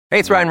Hey,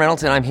 it's Ryan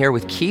Reynolds, and I'm here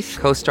with Keith,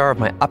 co-star of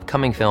my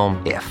upcoming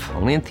film, If,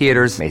 only in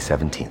theaters May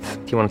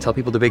 17th. Do you want to tell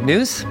people the big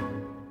news?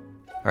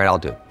 All right, I'll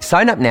do it.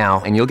 Sign up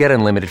now and you'll get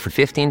unlimited for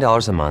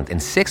 $15 a month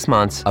and 6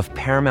 months of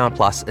Paramount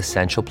Plus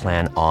Essential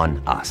Plan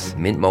on us.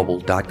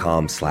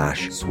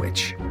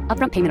 MintMobile.com/switch.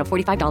 Upfront payment of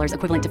 $45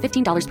 equivalent to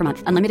 $15 per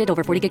month. Unlimited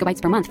over 40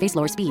 gigabytes per month. Face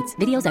lower speeds.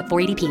 Videos at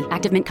 480p.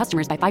 Active Mint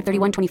customers by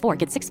 531.24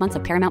 get 6 months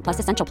of Paramount Plus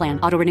Essential Plan.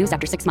 Auto renews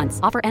after 6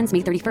 months. Offer ends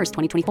May 31st,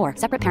 2024.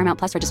 Separate Paramount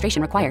Plus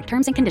registration required.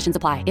 Terms and conditions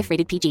apply if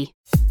rated PG.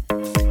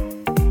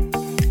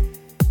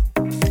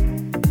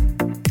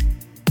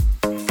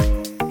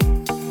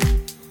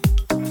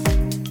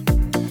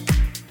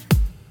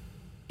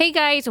 Hey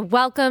guys,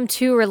 welcome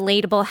to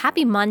Relatable.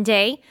 Happy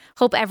Monday.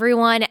 Hope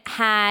everyone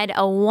had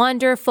a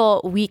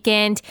wonderful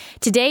weekend.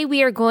 Today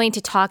we are going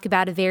to talk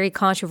about a very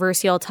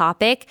controversial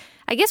topic.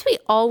 I guess we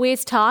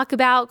always talk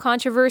about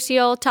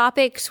controversial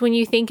topics when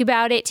you think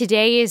about it.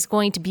 Today is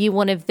going to be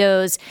one of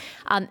those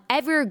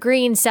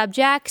evergreen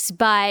subjects,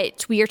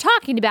 but we are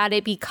talking about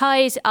it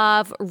because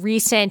of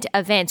recent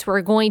events.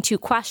 We're going to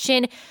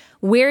question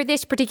where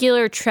this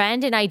particular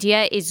trend and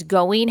idea is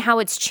going, how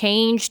it's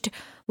changed,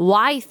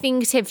 why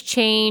things have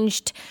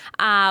changed,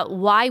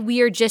 why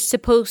we are just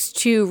supposed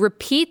to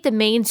repeat the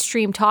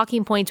mainstream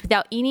talking points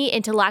without any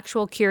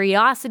intellectual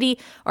curiosity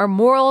or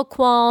moral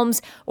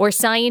qualms or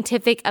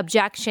scientific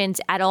objections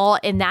at all.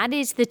 And that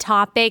is the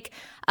topic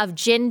of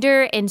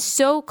gender and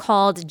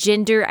so-called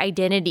gender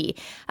identity.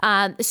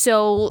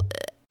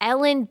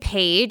 Ellen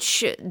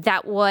Page,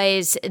 that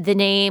was the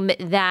name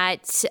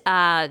that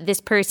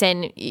this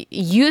person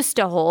used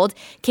to hold,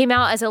 came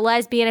out as a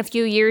lesbian a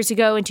few years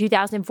ago in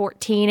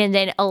 2014 and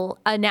then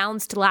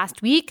announced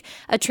last week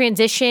a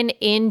transition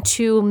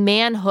into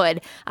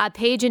manhood.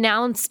 Page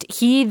announced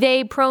he,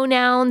 they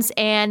pronouns,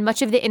 and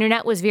much of the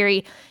internet was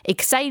very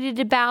excited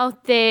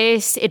about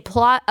this. It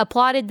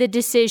applauded the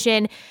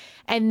decision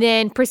and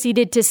then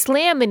proceeded to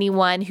slam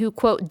anyone who,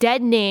 quote,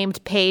 dead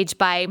named Page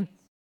by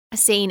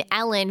saying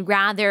Ellen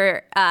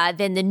rather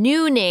than the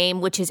new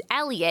name, which is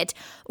Elliot,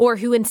 or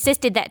who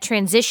insisted that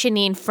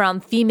transitioning from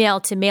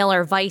female to male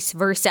or vice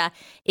versa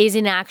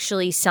isn't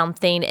actually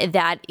something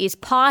that is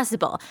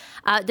possible.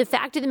 The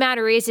fact of the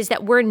matter is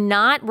that we're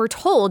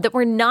told that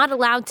we're not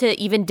allowed to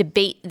even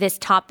debate this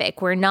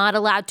topic. We're not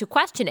allowed to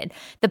question it.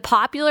 The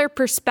popular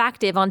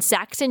perspective on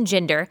sex and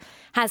gender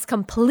has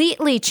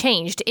completely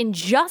changed in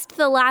just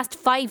the last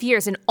 5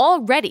 years, and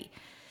already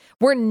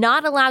we're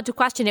not allowed to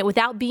question it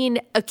without being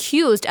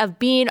accused of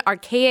being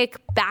archaic,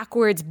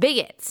 backwards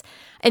bigots.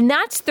 And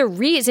that's the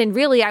reason,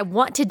 really, I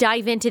want to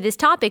dive into this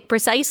topic,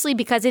 precisely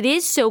because it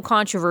is so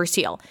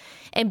controversial.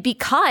 And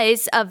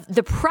because of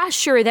the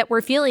pressure that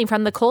we're feeling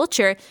from the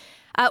culture,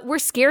 we're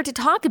scared to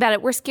talk about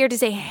it. We're scared to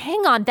say,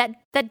 hang on,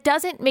 that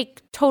doesn't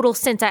make total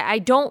sense. I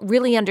don't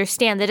really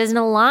understand. That doesn't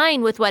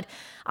align with what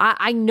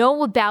I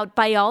know about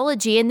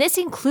biology. And this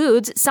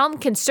includes some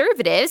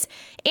conservatives,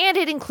 and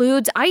it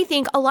includes, I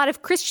think, a lot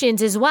of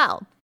Christians as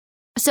well.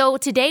 So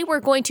today we're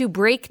going to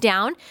break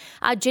down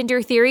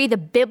gender theory, the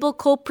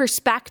biblical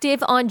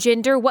perspective on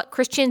gender, what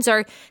Christians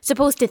are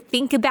supposed to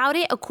think about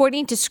it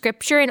according to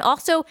Scripture, and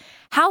also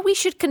how we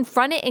should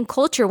confront it in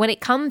culture when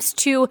it comes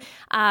to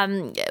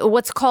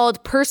what's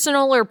called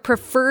personal or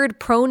preferred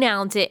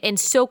pronouns and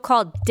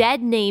so-called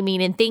dead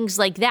naming and things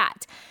like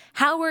that.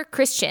 How are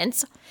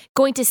Christians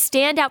going to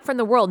stand out from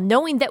the world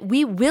knowing that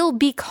we will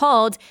be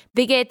called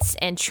bigots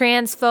and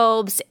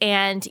transphobes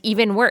and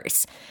even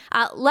worse?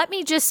 Let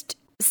me just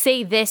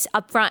say this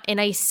up front, and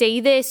I say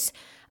this,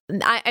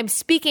 I'm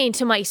speaking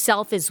to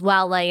myself as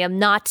well. I am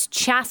not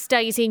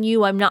chastising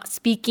you. I'm not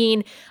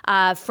speaking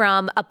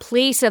from a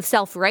place of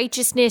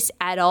self-righteousness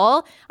at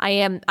all.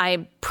 I'm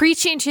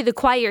preaching to the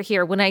choir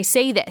here when I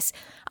say this.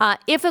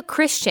 If a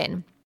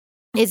Christian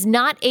is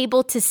not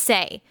able to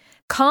say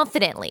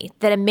confidently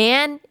that a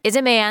man is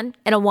a man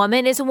and a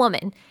woman is a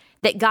woman,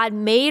 that God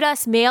made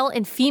us male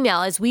and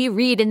female as we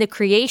read in the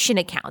creation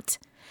account,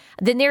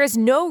 then there is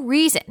no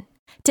reason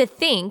to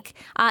think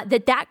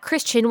that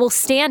Christian will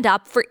stand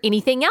up for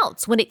anything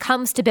else when it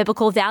comes to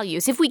biblical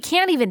values. If we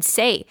can't even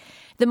say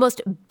the most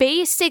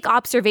basic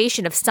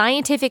observation of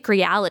scientific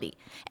reality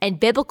and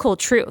biblical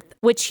truth,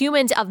 which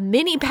humans of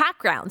many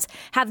backgrounds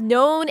have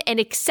known and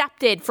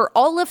accepted for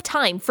all of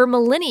time, for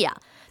millennia,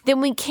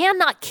 then we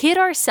cannot kid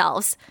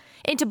ourselves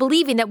into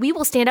believing that we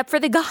will stand up for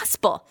the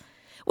gospel,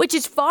 which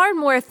is far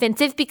more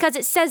offensive because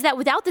it says that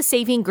without the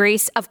saving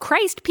grace of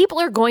Christ, people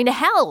are going to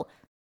hell.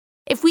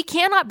 If we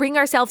cannot bring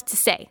ourselves to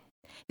say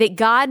that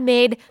God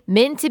made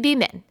men to be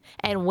men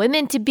and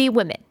women to be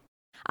women,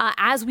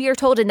 as we are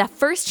told in the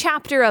first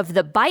chapter of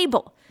the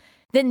Bible,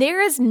 then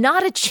there is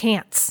not a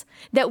chance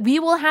that we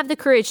will have the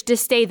courage to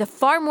say the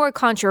far more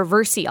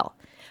controversial,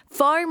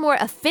 far more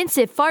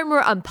offensive, far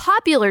more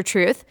unpopular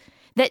truth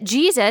that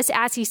Jesus,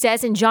 as he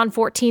says in John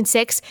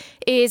 14:6,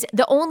 is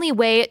the only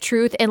way,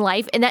 truth, and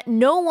life, and that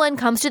no one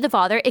comes to the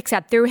Father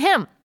except through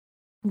him.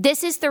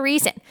 This is the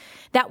reason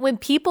that when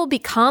people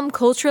become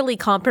culturally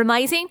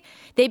compromising,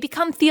 they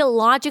become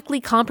theologically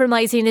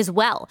compromising as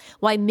well.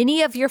 Why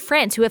many of your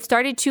friends who have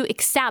started to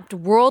accept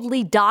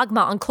worldly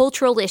dogma on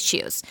cultural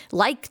issues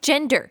like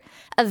gender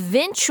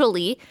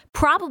eventually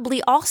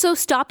probably also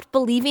stopped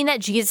believing that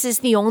Jesus is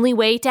the only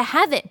way to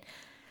heaven.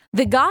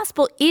 The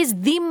gospel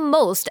is the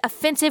most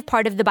offensive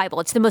part of the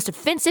Bible. It's the most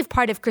offensive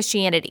part of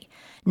Christianity.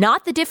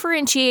 Not the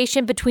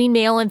differentiation between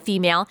male and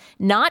female,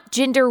 not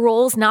gender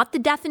roles, not the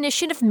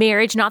definition of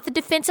marriage, not the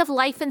defense of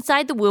life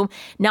inside the womb,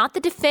 not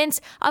the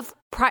defense of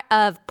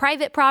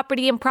private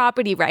property and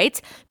property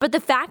rights, but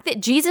the fact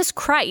that Jesus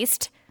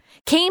Christ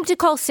came to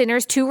call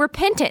sinners to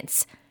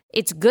repentance.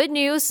 It's good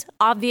news,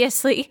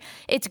 obviously.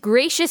 It's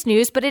gracious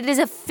news, but it is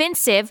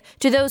offensive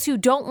to those who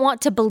don't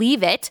want to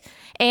believe it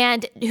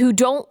and who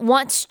don't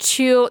want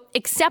to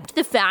accept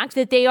the fact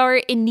that they are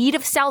in need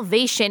of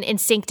salvation and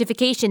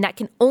sanctification that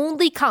can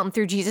only come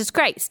through Jesus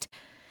Christ.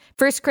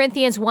 1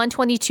 Corinthians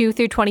 1:22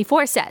 through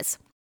 24 says,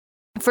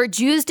 "For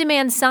Jews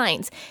demand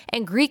signs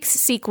and Greeks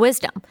seek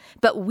wisdom,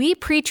 but we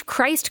preach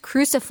Christ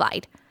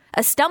crucified,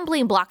 a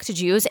stumbling block to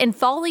Jews and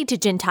folly to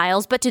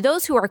Gentiles, but to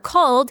those who are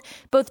called,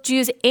 both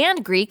Jews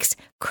and Greeks,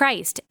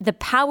 Christ, the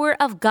power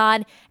of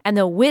God and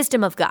the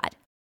wisdom of God."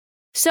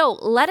 So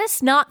let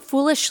us not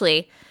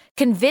foolishly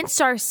convince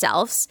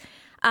ourselves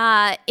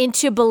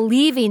into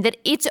believing that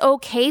it's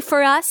okay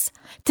for us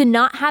to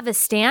not have a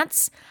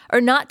stance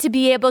or not to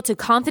be able to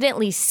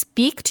confidently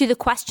speak to the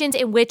questions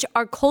in which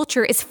our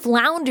culture is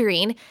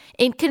floundering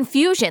in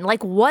confusion,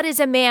 like what is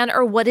a man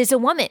or what is a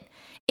woman?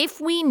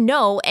 If we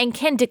know and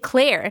can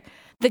declare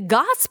the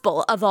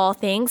gospel of all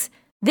things,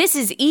 this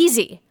is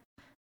easy.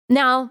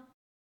 Now,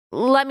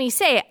 let me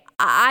say,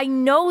 I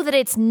know that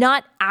it's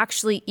not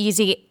actually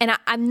easy, and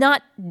I'm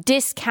not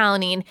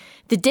discounting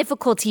the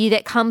difficulty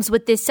that comes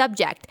with this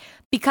subject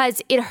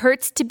because it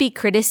hurts to be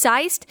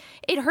criticized.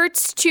 It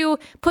hurts to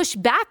push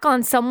back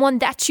on someone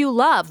that you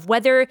love,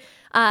 whether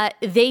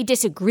they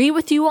disagree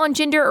with you on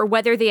gender or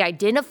whether they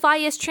identify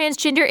as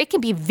transgender. It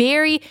can be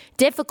very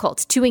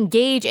difficult to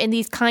engage in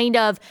these kind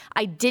of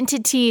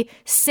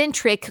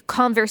identity-centric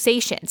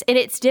conversations. And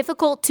it's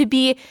difficult to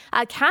be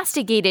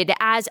castigated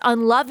as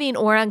unloving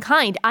or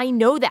unkind. I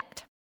know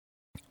that.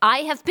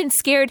 I have been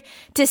scared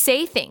to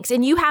say things,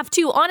 and you have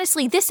too.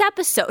 Honestly, this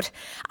episode,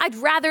 I'd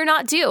rather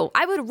not do.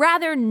 I would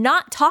rather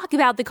not talk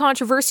about the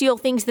controversial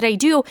things that I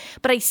do,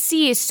 but I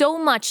see so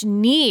much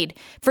need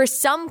for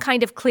some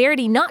kind of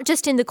clarity, not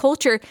just in the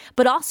culture,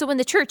 but also in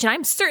the church. And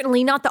I'm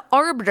certainly not the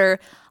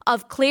arbiter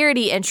of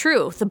clarity and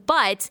truth,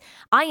 but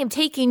I am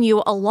taking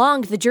you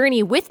along the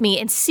journey with me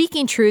and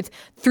seeking truth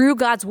through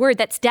God's word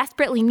that's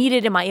desperately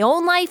needed in my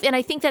own life. And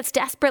I think that's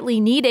desperately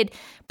needed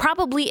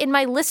probably in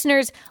my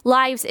listeners'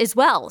 lives as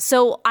well.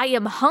 So I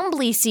am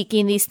humbly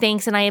seeking these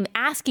things and I am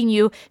asking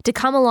you to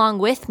come along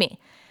with me.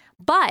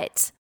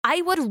 But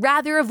I would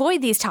rather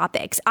avoid these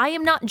topics. I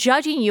am not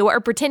judging you or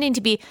pretending to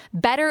be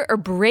better or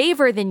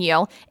braver than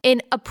you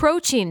in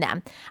approaching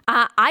them.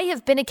 I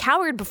have been a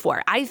coward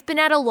before. I've been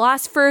at a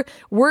loss for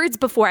words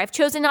before. I've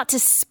chosen not to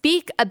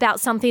speak about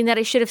something that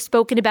I should have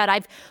spoken about.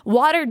 I've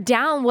watered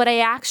down what I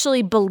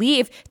actually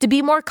believe to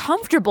be more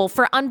comfortable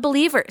for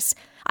unbelievers.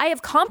 I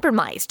have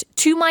compromised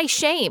to my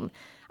shame.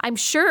 I'm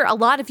sure a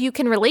lot of you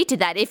can relate to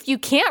that. If you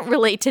can't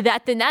relate to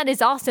that, then that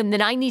is awesome.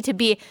 Then I need to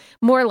be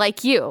more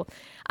like you.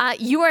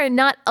 You are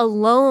not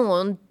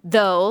alone,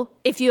 though,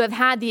 if you have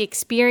had the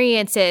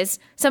experiences,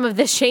 some of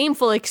the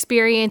shameful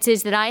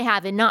experiences that I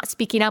have in not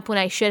speaking up when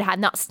I should have,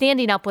 not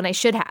standing up when I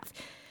should have.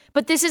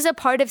 But this is a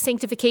part of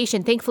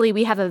sanctification. Thankfully,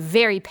 we have a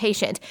very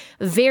patient,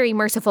 very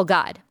merciful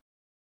God.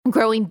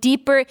 Growing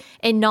deeper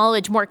in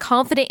knowledge, more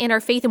confident in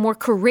our faith, and more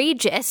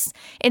courageous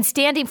in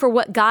standing for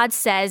what God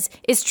says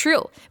is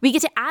true. We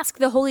get to ask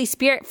the Holy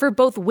Spirit for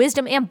both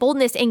wisdom and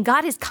boldness, and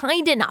God is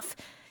kind enough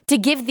to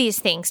give these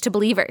things to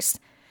believers.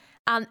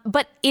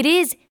 But it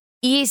is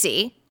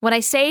easy. When I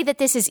say that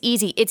this is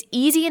easy, it's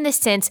easy in the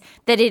sense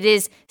that it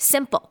is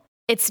simple.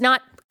 It's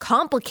not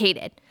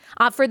complicated.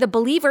 For the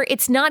believer,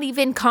 it's not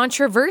even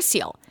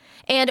controversial.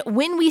 And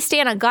when we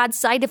stand on God's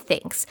side of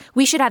things,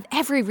 we should have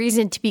every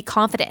reason to be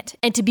confident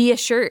and to be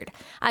assured.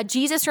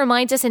 Jesus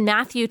reminds us in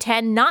Matthew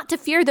 10 not to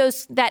fear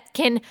those that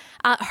can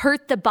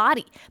hurt the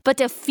body, but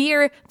to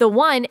fear the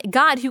one,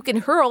 God, who can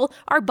hurl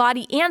our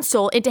body and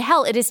soul into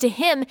hell. It is to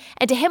him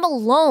and to him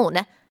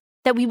alone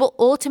that we will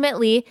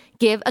ultimately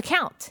give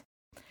account.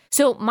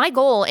 So my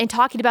goal in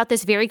talking about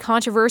this very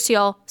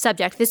controversial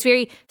subject, this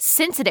very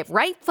sensitive,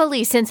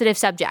 rightfully sensitive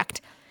subject,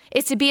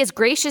 is to be as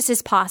gracious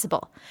as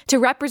possible, to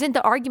represent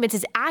the arguments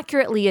as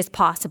accurately as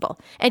possible,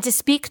 and to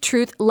speak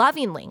truth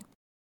lovingly.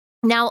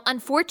 Now,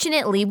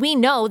 unfortunately, we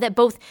know that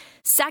both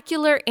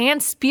secular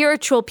and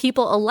spiritual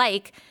people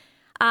alike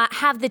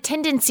have the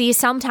tendency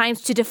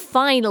sometimes to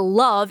define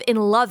love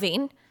and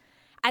loving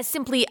as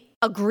simply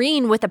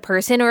agreeing with a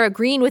person or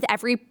agreeing with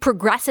every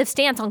progressive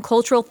stance on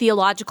cultural,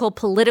 theological,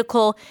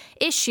 political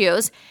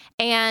issues.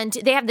 And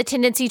they have the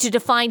tendency to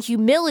define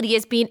humility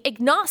as being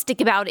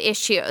agnostic about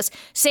issues,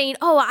 saying,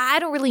 oh, I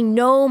don't really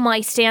know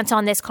my stance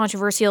on this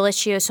controversial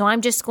issue, so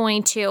I'm just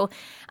going to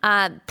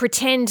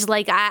pretend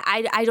like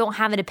I don't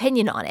have an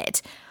opinion on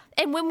it.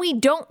 And when we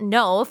don't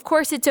know, of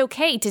course, it's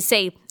okay to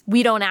say,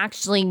 we don't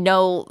actually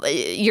know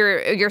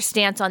your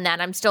stance on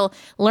that. I'm still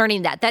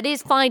learning that. That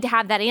is fine to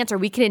have that answer.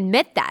 We can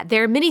admit that.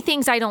 There are many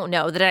things I don't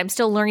know that I'm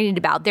still learning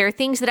about. There are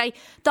things that I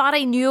thought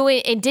I knew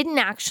and didn't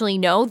actually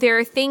know. There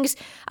are things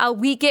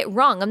we get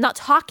wrong. I'm not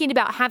talking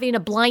about having a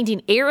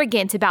blinding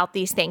arrogance about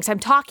these things. I'm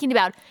talking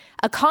about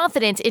a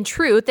confidence in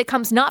truth that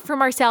comes not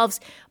from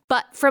ourselves,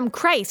 but from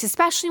Christ,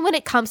 especially when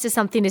it comes to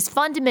something as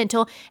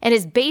fundamental and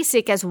as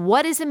basic as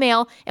what is a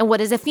male and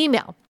what is a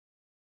female.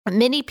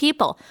 Many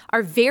people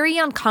are very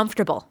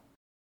uncomfortable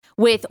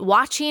with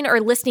watching or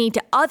listening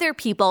to other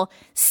people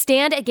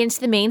stand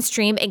against the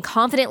mainstream and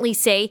confidently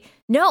say,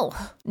 no.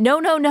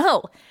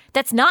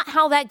 That's not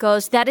how that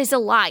goes. That is a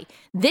lie.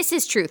 This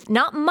is truth,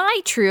 not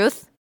my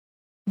truth,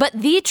 but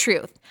the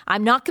truth.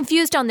 I'm not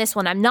confused on this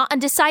one. I'm not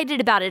undecided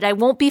about it. I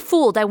won't be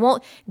fooled. I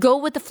won't go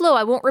with the flow.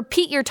 I won't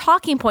repeat your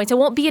talking points. I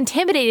won't be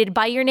intimidated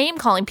by your name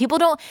calling. People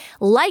don't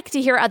like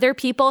to hear other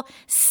people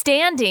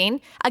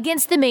standing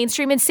against the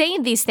mainstream and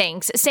saying these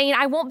things, saying,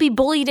 I won't be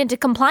bullied into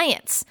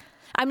compliance.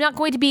 I'm not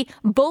going to be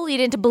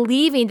bullied into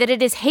believing that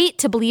it is hate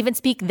to believe and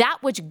speak that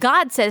which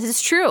God says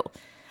is true.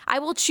 I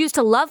will choose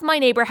to love my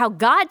neighbor how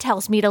God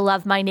tells me to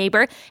love my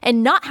neighbor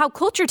and not how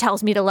culture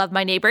tells me to love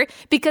my neighbor,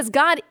 because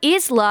God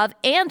is love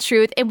and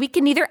truth, and we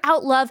can neither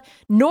outlove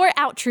nor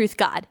outtruth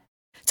God.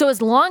 So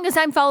as long as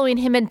I'm following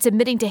him and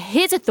submitting to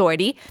his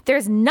authority,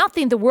 there's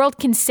nothing the world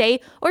can say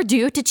or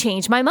do to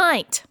change my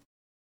mind.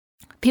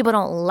 People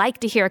don't like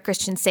to hear a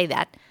Christian say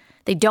that.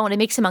 They don't. It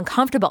makes them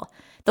uncomfortable.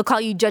 They'll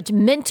call you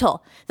judgmental.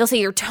 They'll say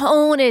your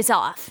tone is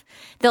off.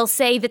 They'll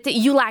say that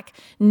you lack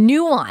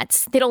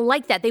nuance. They don't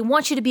like that. They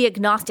want you to be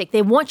agnostic.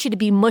 They want you to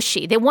be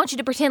mushy. They want you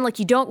to pretend like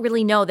you don't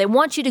really know. They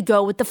want you to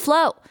go with the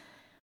flow.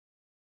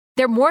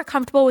 They're more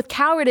comfortable with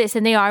cowardice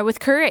than they are with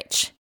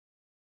courage.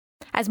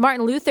 As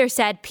Martin Luther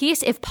said,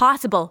 peace if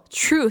possible,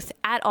 truth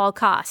at all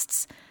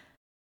costs.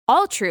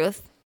 All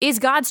truth is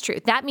God's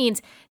truth. That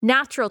means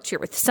natural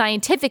truth,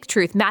 scientific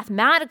truth,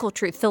 mathematical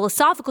truth,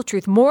 philosophical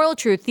truth, moral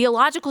truth,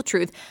 theological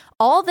truth.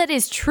 All that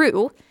is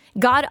true,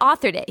 God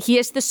authored it. He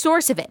is the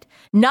source of it.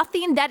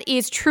 Nothing that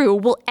is true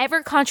will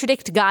ever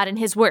contradict God and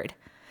his word.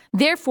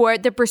 Therefore,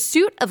 the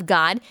pursuit of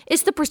God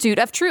is the pursuit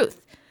of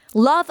truth.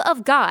 Love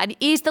of God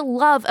is the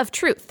love of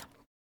truth.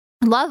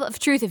 Love of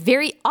truth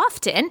very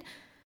often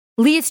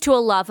leads to a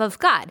love of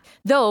God,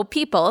 though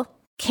people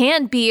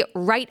can be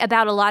right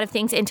about a lot of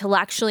things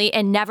intellectually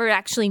and never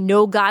actually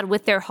know God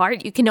with their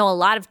heart. You can know a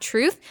lot of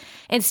truth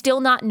and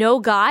still not know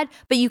God,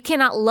 but you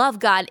cannot love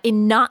God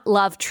and not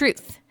love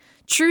truth.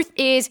 Truth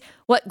is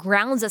what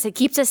grounds us. It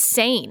keeps us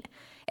sane.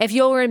 If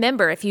you'll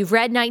remember, if you've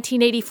read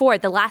 1984,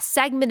 the last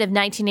segment of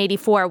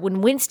 1984,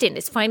 when Winston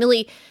is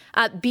finally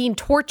being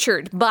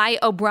tortured by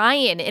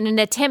O'Brien in an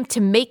attempt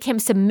to make him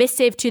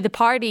submissive to the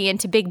party and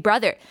to Big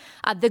Brother.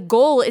 The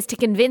goal is to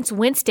convince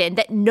Winston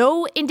that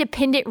no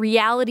independent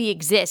reality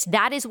exists.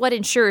 That is what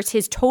ensures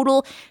his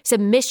total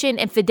submission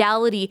and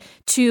fidelity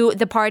to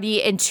the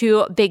party and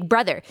to Big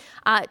Brother.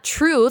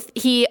 Truth,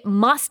 he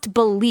must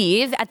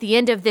believe at the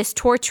end of this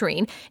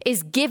torturing,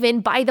 is given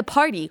by the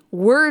party.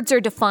 Words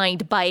are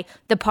defined by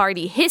the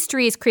party.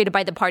 History is created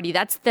by the party.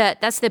 That's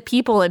the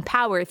people in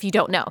power, if you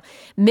don't know.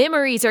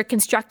 Memories are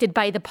constructed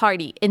by the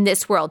party in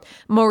this world.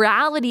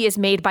 Morality is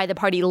made by the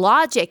party.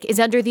 Logic is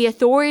under the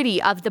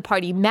authority of the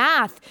party.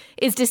 Math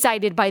is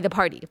decided by the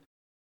party.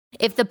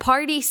 If the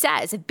party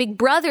says, if Big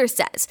Brother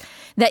says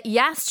that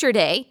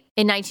yesterday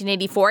in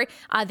 1984,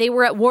 they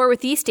were at war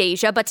with East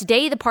Asia, but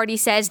today the party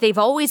says they've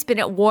always been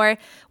at war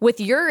with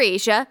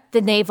Eurasia,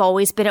 then they've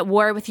always been at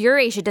war with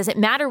Eurasia. Doesn't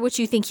matter what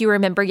you think you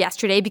remember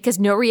yesterday, because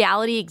no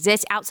reality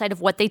exists outside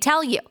of what they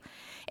tell you.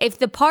 If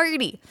the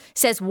party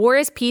says war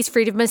is peace,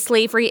 freedom is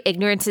slavery,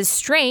 ignorance is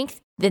strength,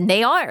 then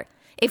they are.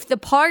 If the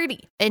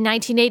party in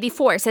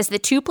 1984 says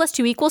that 2 +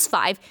 2 =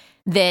 5,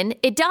 then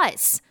it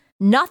does.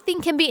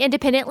 Nothing can be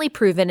independently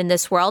proven in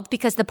this world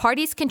because the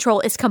party's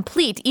control is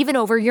complete, even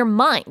over your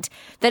mind.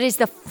 That is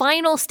the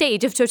final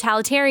stage of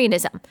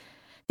totalitarianism.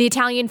 The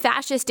Italian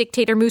fascist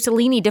dictator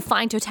Mussolini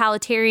defined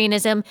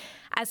totalitarianism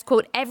as,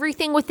 quote,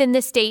 everything within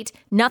the state,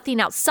 nothing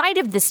outside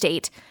of the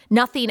state,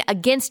 nothing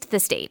against the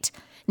state.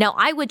 Now,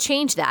 I would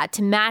change that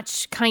to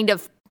match kind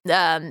of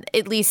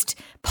at least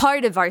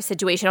part of our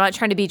situation. I'm not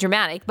trying to be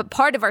dramatic, but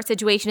part of our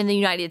situation in the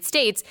United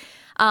States,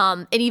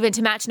 and even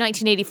to match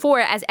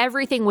 1984 as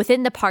everything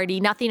within the party,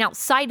 nothing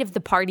outside of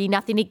the party,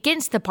 nothing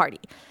against the party.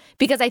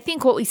 Because I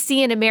think what we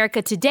see in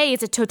America today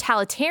is a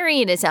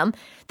totalitarianism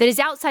that is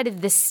outside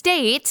of the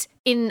state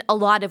in a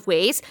lot of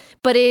ways,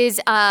 but is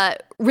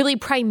really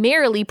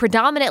primarily,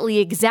 predominantly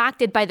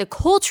exacted by the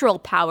cultural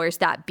powers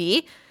that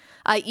be.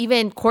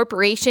 Even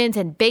corporations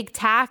and big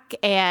tech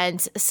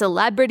and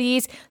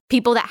celebrities,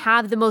 people that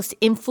have the most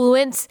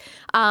influence,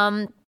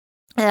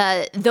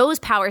 those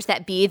powers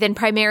that be than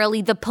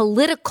primarily the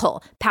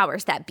political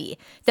powers that be.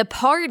 The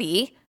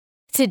party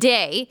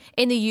today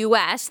in the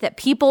U.S., that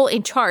people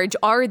in charge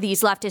are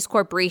these leftist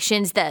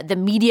corporations, the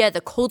media,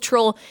 the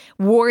cultural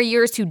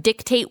warriors who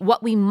dictate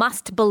what we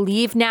must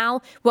believe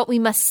now, what we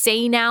must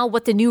say now,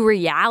 what the new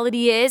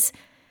reality is.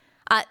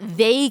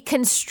 They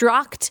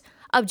construct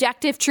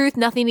objective truth.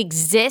 Nothing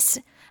exists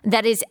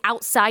that is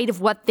outside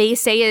of what they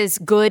say is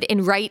good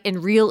and right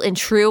and real and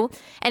true.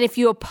 And if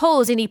you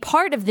oppose any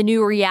part of the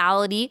new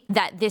reality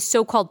that this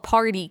so-called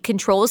party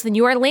controls, then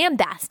you are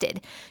lambasted.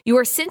 You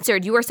are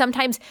censored. You are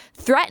sometimes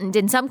threatened.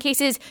 In some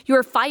cases, you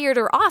are fired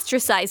or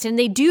ostracized. And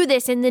they do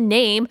this in the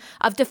name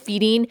of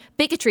defeating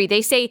bigotry.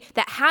 They say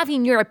that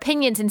having your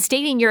opinions and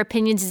stating your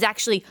opinions is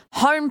actually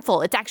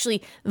harmful. It's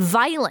actually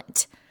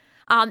violent.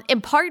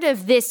 And part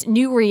of this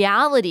new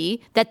reality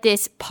that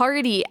this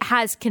party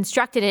has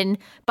constructed, and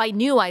by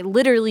new, I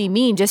literally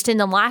mean just in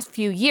the last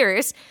few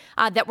years,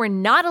 that we're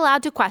not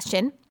allowed to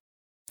question,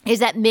 is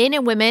that men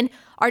and women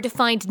are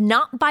defined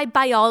not by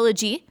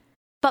biology,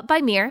 but by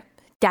mere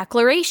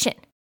declaration.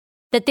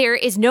 That there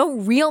is no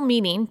real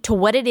meaning to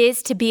what it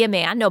is to be a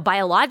man, no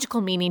biological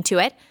meaning to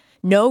it,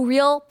 no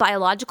real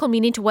biological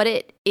meaning to what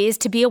it is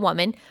to be a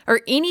woman,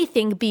 or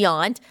anything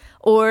beyond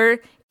or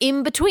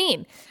in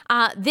between.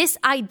 This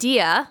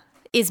idea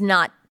is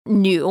not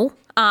new,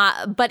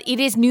 but it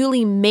is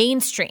newly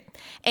mainstream.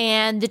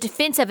 And the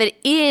defense of it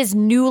is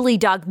newly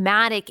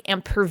dogmatic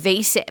and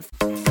pervasive.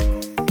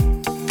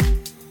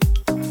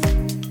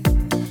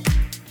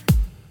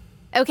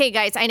 Okay,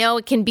 guys, I know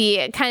it can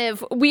be kind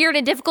of weird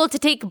and difficult to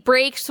take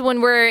breaks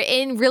when we're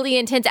in really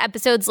intense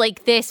episodes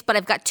like this, but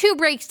I've got 2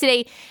 breaks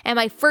today, and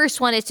my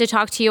first one is to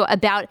talk to you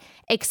about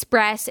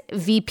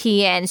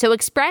ExpressVPN. So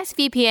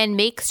ExpressVPN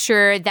makes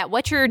sure that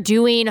what you're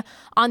doing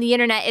on the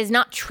internet is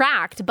not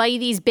tracked by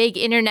these big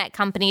internet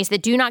companies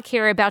that do not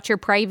care about your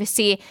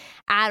privacy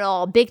at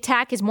all. Big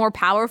tech is more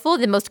powerful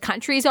than most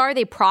countries are.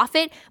 They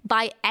profit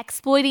by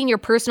exploiting your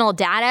personal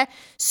data.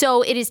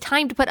 So it is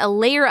time to put a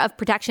layer of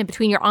protection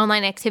between your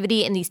online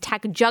activity and these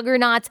tech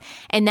juggernauts.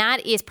 And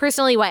that is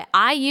personally why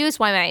I use,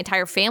 why my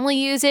entire family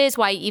uses,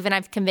 why even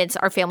I've convinced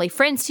our family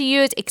friends to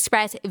use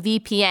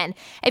ExpressVPN.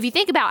 If you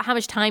think about how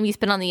much time you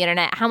spend on the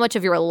internet, how much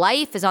of your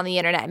life is on the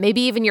internet,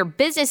 maybe even your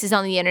business is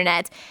on the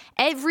internet,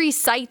 every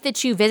site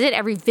that you visit,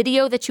 every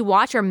video that you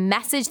watch or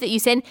message that you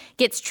send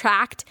gets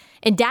tracked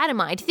and data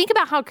mined. Think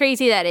about how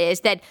crazy that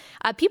is, that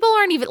people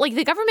aren't even, like,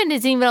 the government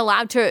isn't even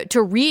allowed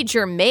to read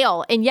your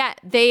mail. And yet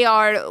they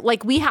are,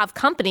 like, we have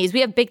companies, we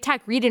have big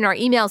tech reading our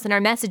emails and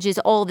our messages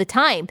all the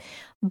time.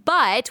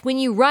 But when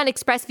you run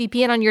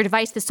ExpressVPN on your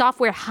device, the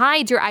software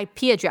hides your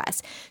IP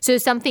address. So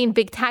something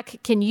big tech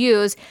can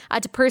use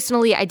to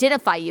personally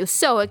identify you.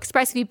 So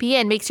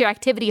ExpressVPN makes your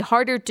activity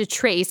harder to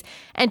trace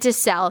and to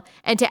sell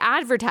and to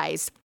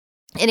advertise.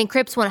 It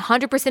encrypts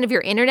 100% of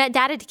your internet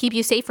data to keep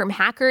you safe from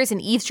hackers and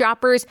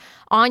eavesdroppers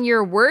on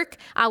your work.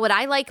 What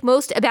I like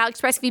most about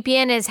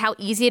ExpressVPN is how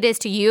easy it is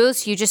to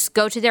use. You just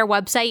go to their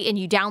website and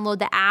you download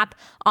the app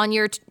on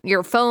your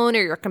phone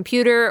or your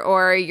computer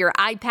or your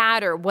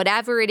iPad or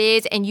whatever it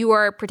is, and you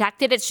are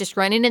protected. It's just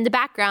running in the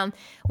background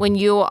when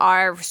you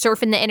are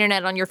surfing the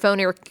internet on your phone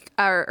or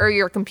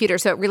your computer.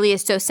 So it really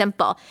is so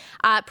simple.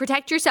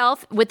 Protect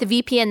yourself with the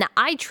VPN that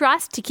I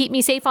trust to keep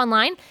me safe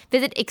online.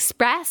 Visit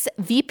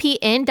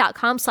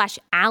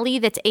expressvpn.com/Allie.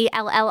 That's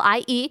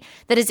ALLIE.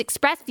 That is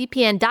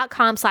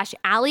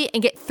expressvpn.com/Allie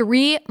and get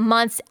 3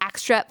 months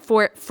extra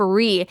for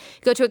free.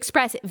 Go to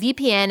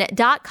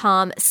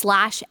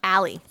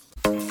expressvpn.com/Allie.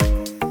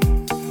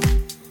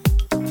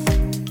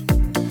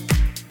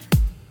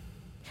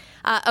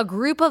 A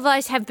group of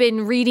us have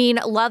been reading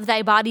Love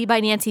Thy Body by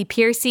Nancy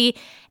Pearcey.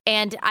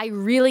 And I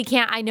really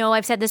can't, I know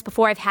I've said this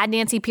before, I've had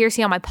Nancy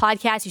Pearcey on my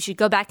podcast. You should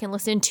go back and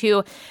listen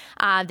to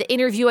the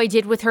interview I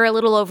did with her a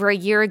little over a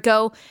year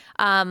ago,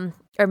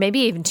 or maybe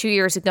even 2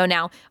 years ago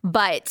now.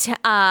 But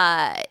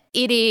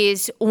it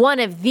is one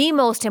of the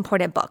most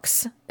important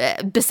books,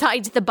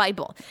 besides the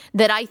Bible,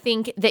 that I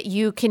think that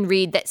you can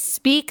read that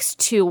speaks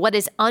to what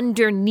is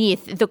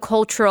underneath the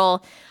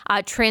cultural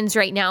trends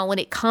right now when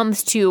it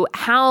comes to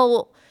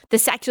how the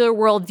secular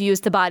world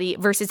views the body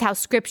versus how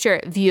scripture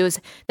views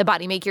the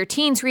body. Make your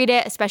teens read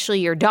it,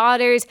 especially your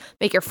daughters.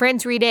 Make your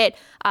friends read it,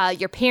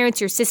 your parents,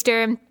 your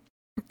sister.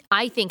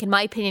 I think, in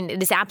my opinion,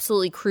 it is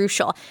absolutely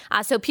crucial.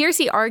 So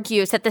Pearcey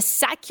argues that the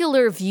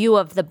secular view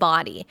of the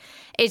body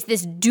is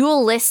this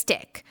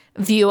dualistic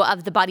view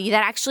of the body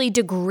that actually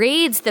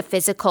degrades the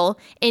physical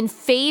in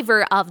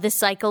favor of the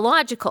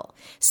psychological.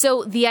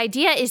 So the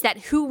idea is that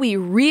who we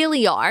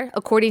really are,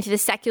 according to the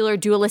secular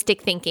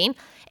dualistic thinking,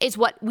 is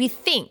what we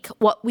think,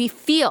 what we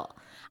feel.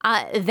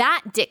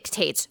 that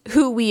dictates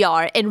who we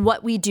are and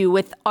what we do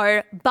with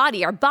our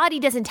body. Our body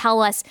doesn't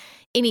tell us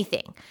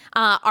anything.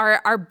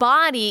 Our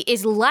body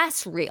is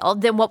less real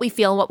than what we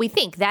feel and what we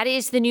think. That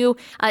is the new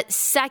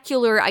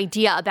secular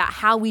idea about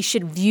how we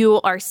should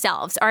view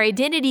ourselves. Our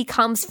identity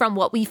comes from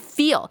what we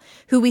feel,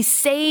 who we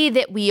say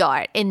that we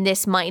are in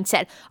this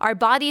mindset. Our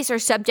bodies are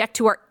subject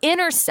to our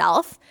inner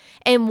self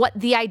and what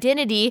the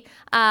identity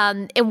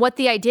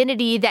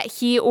that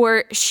he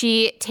or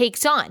she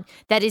takes on.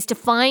 That is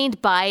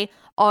defined by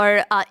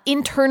our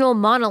internal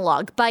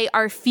monologue, by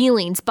our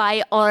feelings,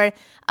 by our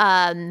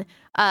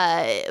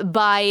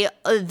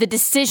the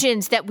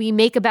decisions that we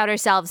make about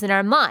ourselves in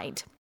our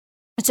mind.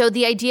 So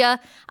the idea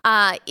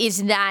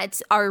is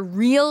that our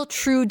real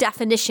true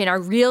definition,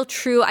 our real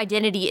true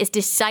identity is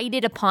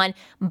decided upon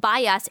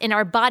by us, and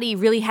our body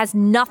really has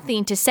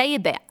nothing to say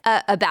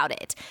about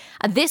it.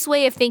 This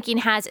way of thinking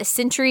has a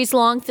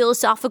centuries-long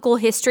philosophical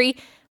history,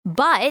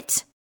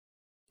 but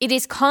it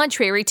is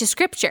contrary to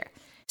Scripture.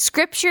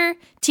 Scripture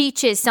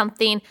teaches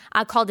something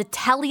called a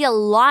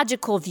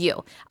teleological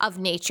view of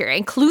nature,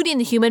 including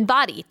the human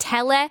body.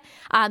 Tele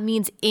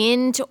means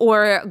end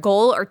or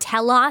goal, or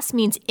telos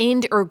means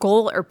end or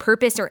goal or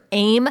purpose or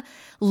aim.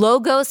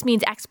 Logos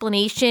means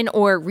explanation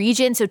or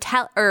region,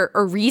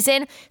 or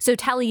reason. So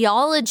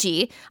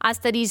teleology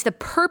studies the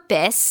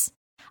purpose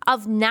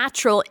of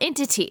natural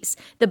entities.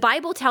 The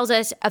Bible tells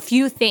us a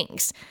few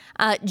things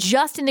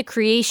just in the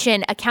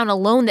creation account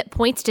alone that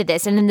points to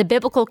this, and in the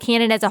biblical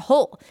canon as a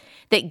whole,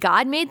 that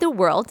God made the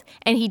world,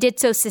 and he did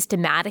so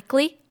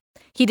systematically,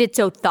 he did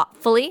so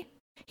thoughtfully,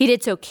 he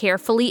did so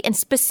carefully, and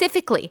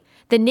specifically.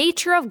 The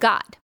nature of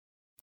God,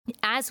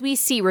 as we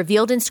see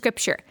revealed in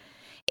Scripture,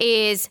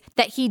 is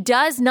that he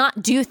does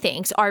not do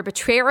things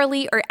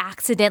arbitrarily or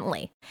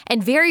accidentally.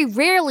 And very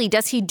rarely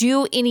does he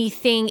do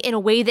anything in a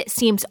way that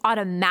seems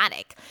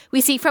automatic. We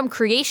see from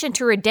creation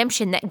to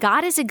redemption that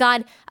God is a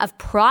God of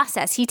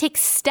process. He takes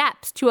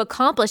steps to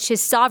accomplish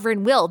his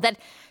sovereign will that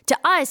to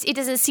us, it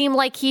doesn't seem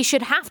like he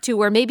should have to,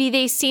 or maybe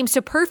they seem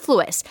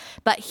superfluous,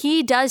 but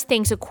he does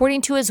things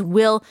according to his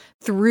will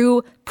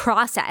through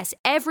process.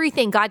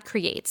 Everything God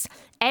creates,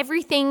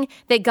 everything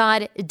that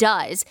God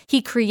does,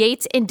 he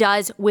creates and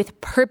does with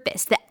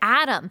purpose. The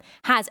atom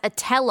has a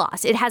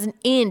telos. It has an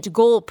end,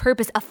 goal,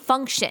 purpose, a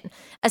function,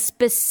 a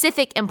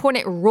specific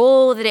important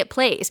role that it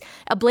plays.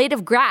 A blade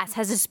of grass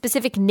has a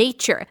specific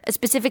nature, a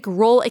specific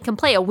role it can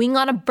play. A wing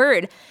on a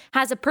bird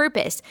has a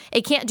purpose.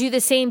 It can't do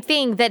the same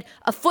thing that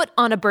a foot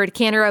on a bird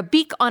can or a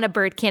beak on a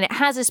bird can. It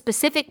has a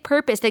specific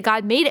purpose that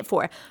God made it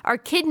for. Our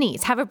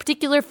kidneys have a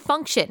particular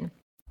function,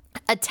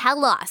 a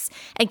telos,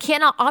 and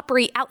cannot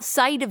operate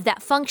outside of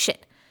that function.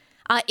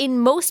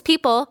 And most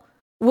people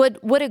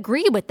would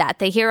agree with that.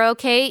 They hear,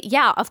 okay,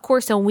 yeah, of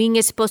course, a wing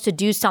is supposed to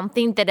do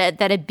something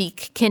that a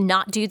beak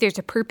cannot do. There's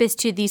a purpose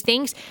to these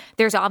things.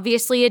 There's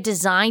obviously a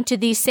design to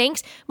these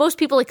things. Most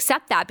people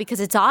accept that because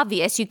it's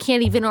obvious. You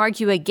can't even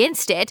argue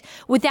against it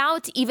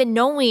without even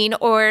knowing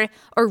or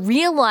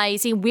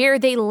realizing where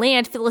they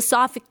land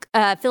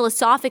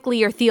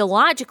philosophically or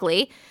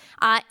theologically.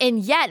 And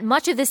yet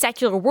much of the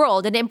secular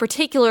world, and in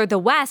particular the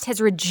West,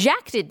 has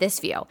rejected this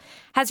view,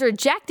 has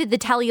rejected the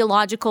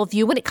teleological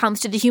view when it comes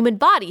to the human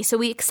body. So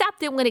we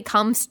accept it when it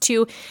comes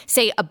to,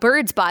 say, a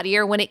bird's body,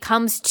 or when it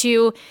comes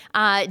to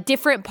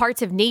different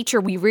parts of nature.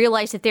 We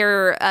realize that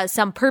there are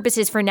some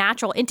purposes for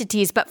natural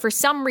entities, but for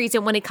some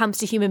reason when it comes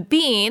to human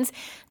beings,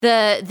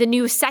 the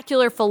new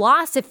secular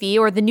philosophy,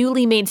 or the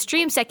newly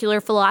mainstream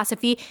secular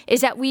philosophy,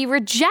 is that we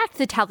reject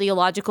the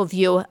teleological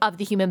view of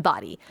the human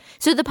body.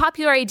 So the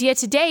popular idea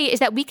today is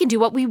that we can do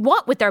what we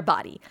want with our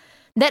body,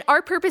 that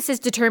our purpose is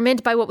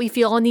determined by what we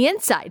feel on the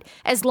inside.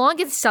 As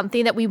long as it's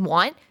something that we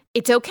want,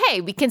 it's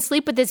okay. We can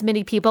sleep with as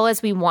many people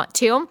as we want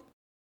to.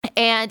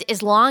 And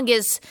as long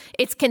as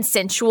it's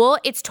consensual,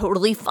 it's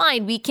totally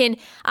fine. We can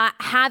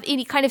have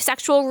any kind of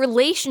sexual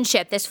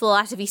relationship, this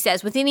philosophy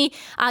says, with any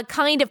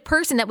kind of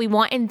person that we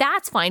want, and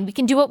that's fine. We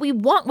can do what we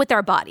want with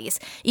our bodies,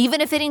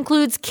 even if it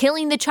includes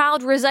killing the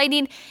child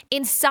residing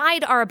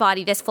inside our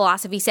body, this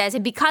philosophy says.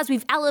 And because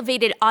we've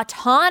elevated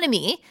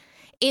autonomy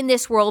in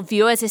this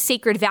worldview as a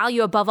sacred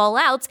value above all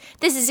else,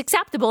 this is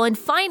acceptable. And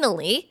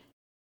finally,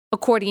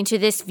 according to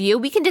this view,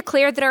 we can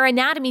declare that our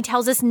anatomy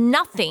tells us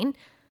nothing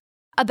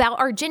about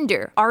our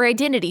gender, our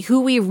identity,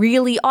 who we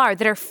really are,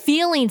 that our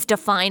feelings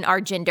define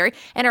our gender,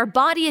 and our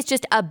body is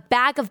just a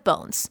bag of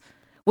bones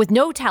with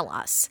no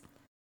telos.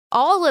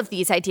 All of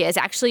these ideas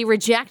actually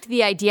reject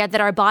the idea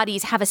that our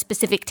bodies have a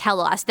specific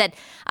telos, that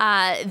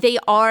they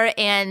are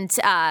and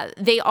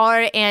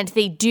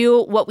they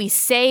do what we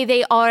say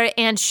they are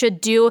and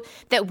should do,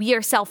 that we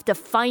are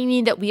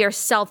self-defining, that we are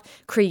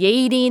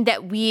self-creating,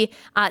 that we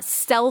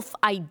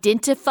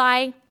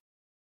self-identify.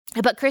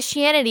 But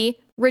Christianity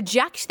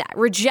rejects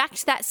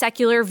that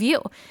secular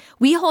view.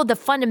 We hold the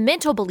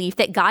fundamental belief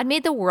that God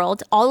made the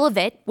world, all of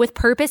it, with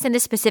purpose and a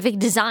specific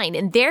design,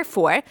 and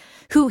therefore,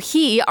 who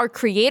he, our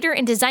creator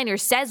and designer,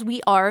 says we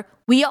are,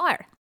 we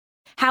are.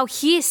 How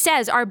he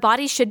says our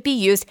bodies should be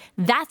used,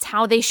 that's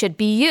how they should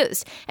be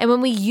used. And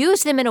when we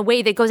use them in a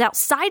way that goes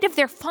outside of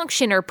their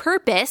function or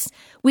purpose,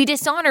 we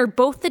dishonor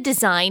both the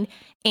design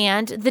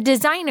and the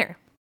designer.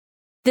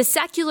 The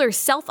secular,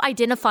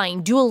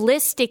 self-identifying,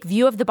 dualistic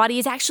view of the body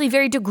is actually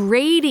very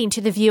degrading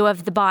to the view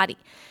of the body.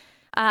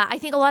 I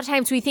think a lot of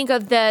times we think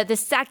of the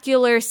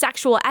secular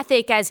sexual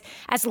ethic as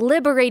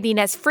liberating,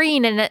 as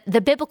freeing, and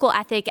the biblical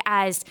ethic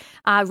as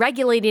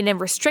regulating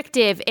and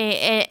restrictive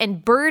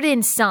and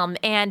burdensome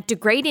and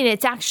degrading.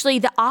 It's actually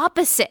the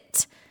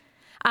opposite.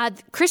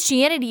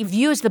 Christianity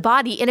views the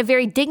body in a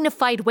very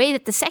dignified way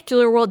that the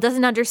secular world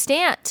doesn't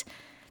understand.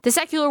 The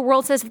secular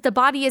world says that the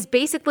body is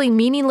basically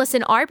meaningless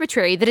and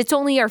arbitrary, that it's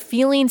only our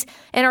feelings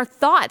and our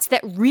thoughts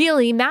that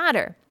really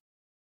matter.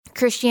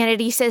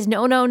 Christianity says,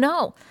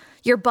 no.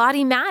 Your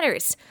body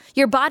matters.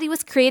 Your body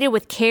was created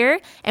with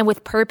care and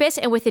with purpose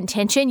and with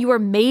intention. You were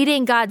made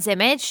in God's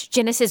image.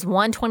 Genesis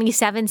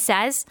 1:27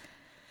 says,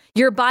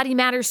 your body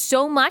matters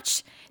so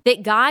much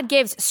that God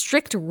gives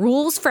strict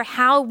rules for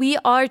how we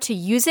are to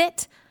use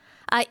it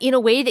in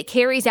a way that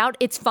carries out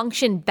its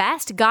function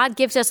best. God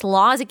gives us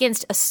laws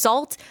against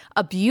assault,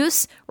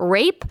 abuse,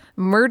 rape,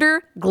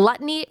 murder,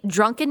 gluttony,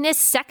 drunkenness,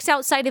 sex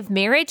outside of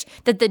marriage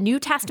that the New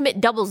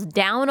Testament doubles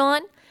down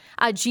on.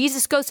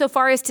 Jesus goes so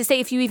far as to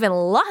say, if you even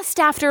lust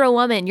after a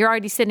woman, you're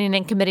already sinning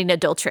and committing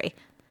adultery.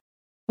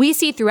 We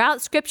see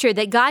throughout Scripture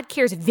that God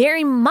cares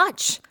very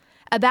much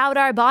about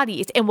our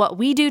bodies and what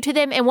we do to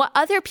them and what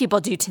other people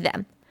do to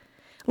them.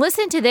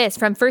 Listen to this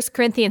from 1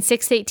 Corinthians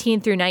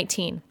 6:18 through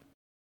 19.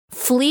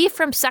 Flee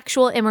from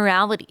sexual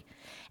immorality.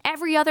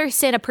 Every other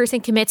sin a person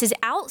commits is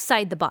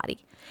outside the body,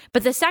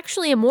 but the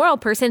sexually immoral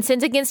person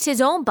sins against his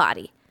own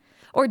body.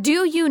 Or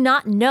do you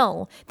not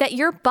know that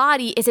your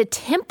body is a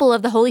temple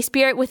of the Holy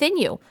Spirit within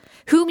you,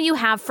 whom you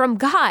have from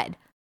God?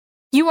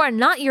 You are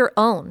not your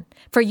own,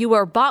 for you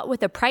are bought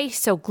with a price,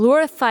 so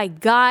glorify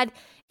God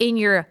in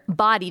your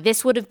body.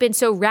 This would have been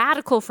so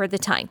radical for the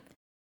time.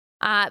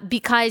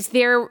 Because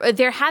there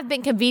have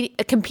been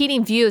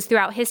competing views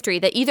throughout history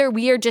that either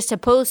we are just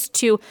supposed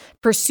to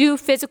pursue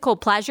physical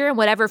pleasure and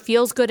whatever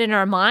feels good in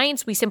our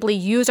minds, we simply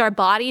use our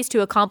bodies to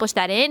accomplish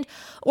that end,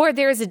 or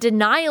there is a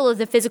denial of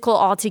the physical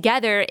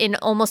altogether in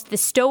almost the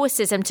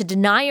stoicism to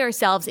deny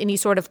ourselves any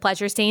sort of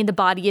pleasure, saying the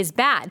body is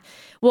bad.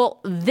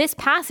 Well, this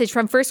passage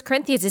from 1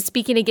 Corinthians is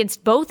speaking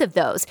against both of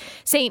those,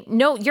 saying,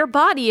 no, your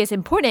body is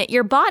important.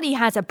 Your body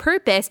has a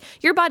purpose.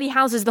 Your body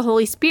houses the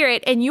Holy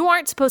Spirit, and you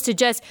aren't supposed to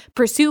just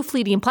pursue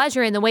fleeting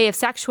pleasure in the way of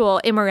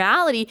sexual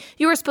immorality.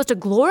 You are supposed to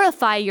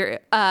glorify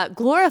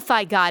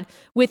God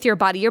with your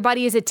body. Your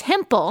body is a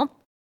temple,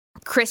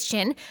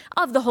 Christian,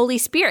 of the Holy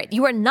Spirit.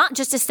 You are not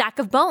just a stack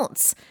of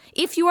bones.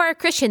 If you are a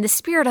Christian, the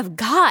Spirit of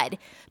God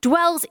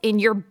dwells in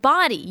your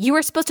body. You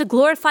are supposed to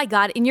glorify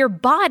God in your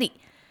body.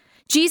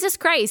 Jesus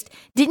Christ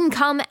didn't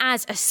come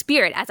as a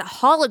spirit, as a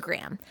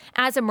hologram,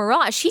 as a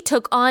mirage. He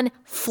took on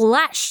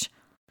flesh.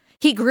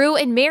 He grew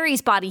in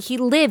Mary's body. He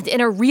lived in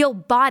a real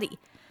body.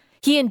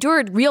 He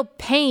endured real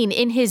pain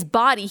in his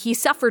body. He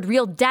suffered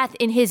real death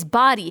in his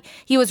body.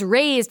 He was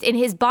raised in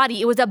his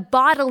body. It was a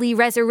bodily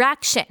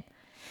resurrection.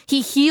 He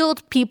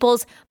healed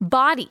people's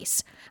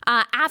bodies.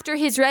 After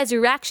his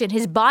resurrection,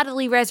 his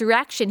bodily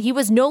resurrection, he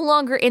was no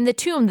longer in the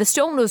tomb. The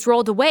stone was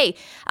rolled away,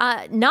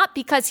 not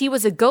because he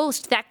was a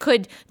ghost that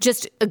could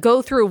just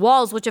go through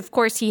walls, which of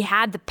course he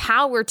had the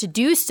power to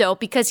do so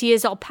because he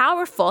is all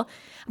powerful,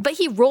 but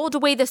he rolled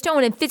away the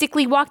stone and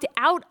physically walked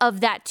out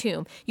of that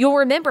tomb. You'll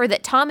remember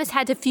that Thomas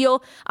had to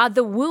feel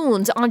the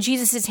wounds on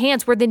Jesus'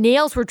 hands where the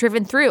nails were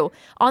driven through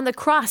on the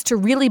cross to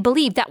really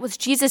believe that was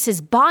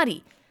Jesus'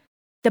 body.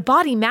 The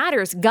body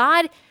matters.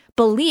 God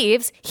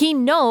believes, he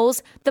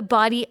knows the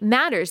body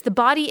matters. The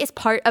body is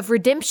part of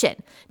redemption,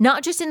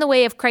 not just in the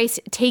way of Christ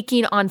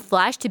taking on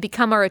flesh to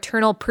become our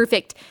eternal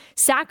perfect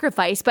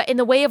sacrifice, but in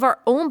the way of our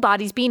own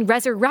bodies being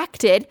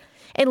resurrected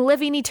and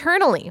living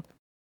eternally.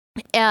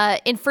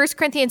 In 1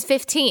 Corinthians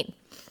 15,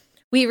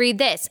 we read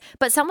this,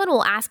 but someone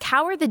will ask,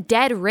 how are the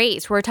dead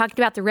raised? We're talking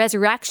about the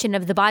resurrection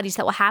of the bodies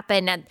that will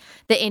happen at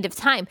the end of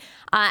time.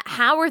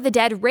 How are the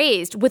dead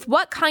raised? With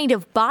what kind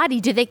of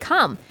body do they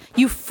come?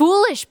 You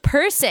foolish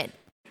person,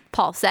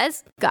 Paul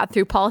says, God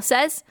through Paul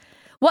says,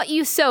 what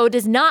you sow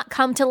does not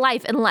come to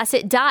life unless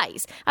it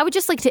dies. I would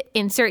just like to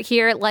insert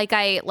here, like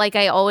I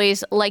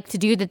always like to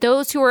do, that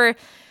those who are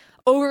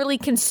overly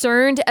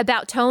concerned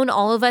about tone,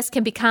 all of us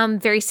can become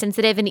very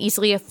sensitive and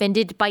easily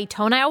offended by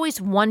tone. I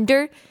always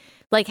wonder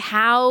like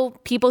how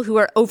people who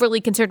are overly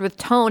concerned with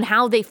tone,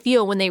 how they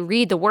feel when they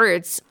read the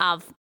words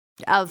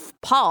of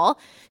Paul,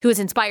 who is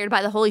inspired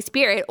by the Holy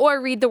Spirit,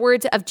 or read the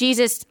words of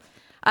Jesus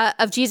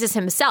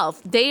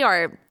himself. They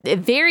are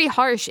very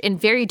harsh and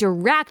very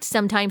direct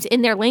sometimes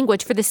in their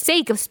language for the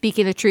sake of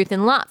speaking the truth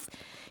in love.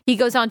 He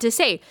goes on to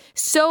say,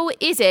 so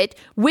is it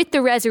with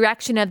the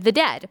resurrection of the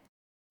dead.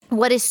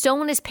 What is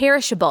sown is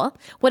perishable.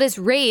 What is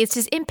raised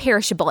is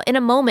imperishable. In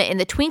a moment, in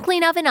the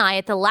twinkling of an eye,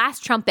 at the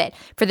last trumpet,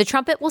 for the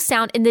trumpet will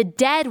sound, and the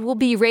dead will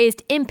be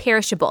raised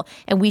imperishable,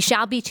 and we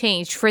shall be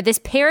changed. For this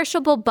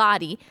perishable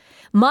body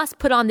must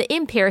put on the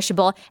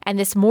imperishable, and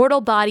this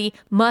mortal body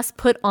must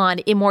put on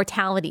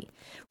immortality.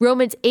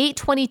 Romans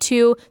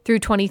 8:22 through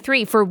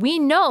 23, for we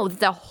know that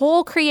the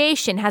whole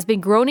creation has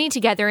been groaning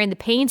together in the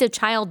pains of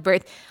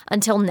childbirth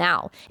until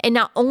now. And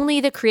not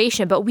only the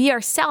creation, but we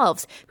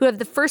ourselves, who have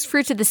the first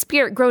fruits of the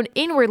Spirit, groan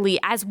inwardly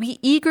as we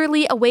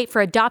eagerly await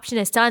for adoption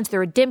as sons, the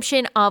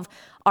redemption of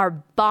our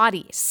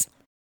bodies.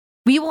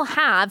 We will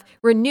have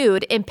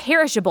renewed,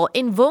 imperishable,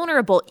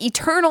 invulnerable,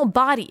 eternal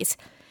bodies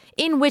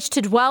in which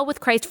to dwell with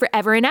Christ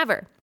forever and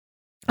ever.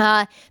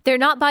 They're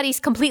not bodies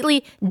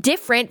completely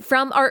different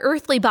from our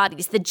earthly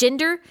bodies. The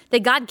gender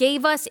that God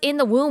gave us in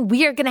the womb,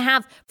 we are going to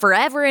have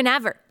forever and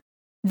ever.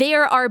 They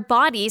are our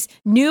bodies,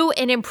 new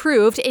and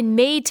improved and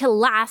made to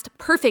last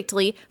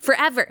perfectly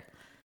forever.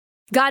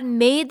 God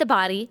made the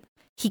body.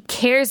 He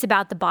cares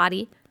about the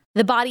body.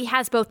 The body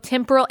has both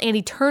temporal and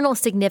eternal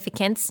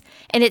significance,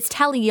 and its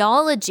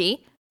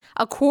teleology,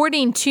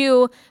 according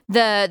to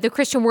the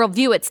Christian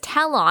worldview, its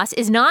telos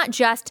is not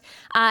just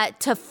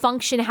to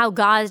function how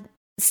God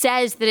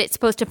says that it's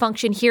supposed to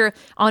function here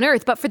on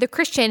earth, but for the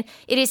Christian,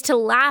 it is to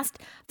last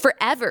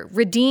forever,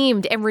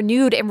 redeemed and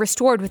renewed and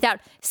restored without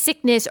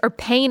sickness or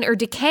pain or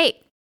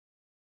decay.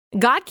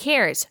 God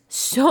cares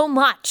so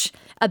much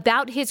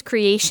about his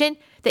creation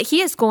that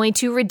he is going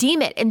to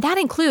redeem it. And that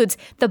includes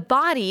the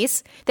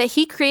bodies that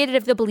he created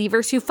of the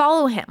believers who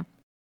follow him.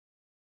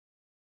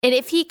 And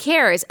if he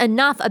cares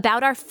enough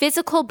about our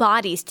physical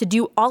bodies to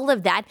do all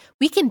of that,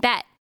 we can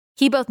bet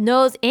he both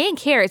knows and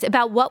cares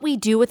about what we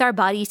do with our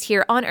bodies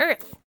here on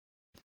earth.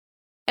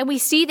 And we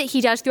see that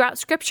he does throughout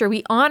Scripture.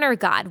 We honor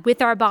God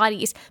with our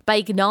bodies by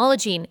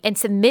acknowledging and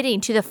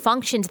submitting to the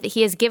functions that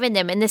he has given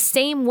them in the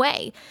same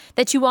way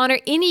that you honor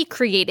any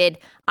created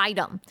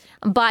item,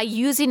 by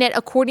using it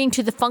according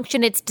to the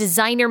function its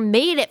designer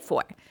made it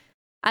for.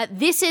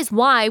 This is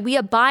why we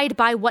abide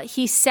by what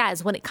he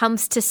says when it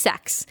comes to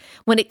sex,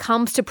 when it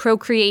comes to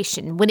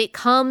procreation, when it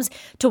comes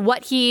to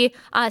what he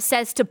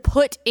says to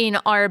put in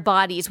our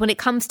bodies, when it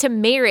comes to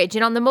marriage,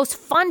 and on the most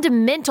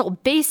fundamental,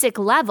 basic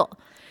level,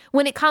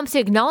 when it comes to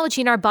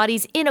acknowledging our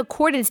bodies in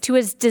accordance to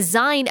his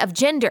design of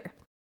gender.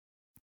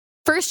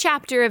 First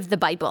chapter of the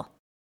Bible,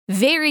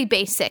 very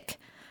basic,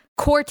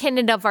 core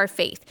tenet of our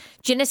faith,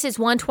 Genesis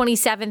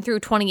 1:27 through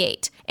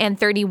 28 and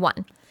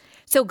 31.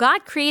 So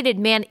God created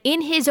man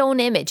in his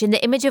own image. In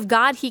the image of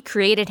God, he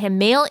created him.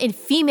 Male and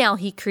female,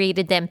 he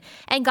created them.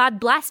 And God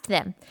blessed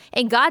them.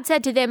 And God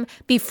said to them,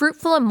 be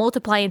fruitful and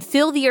multiply and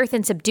fill the earth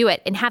and subdue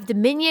it and have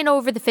dominion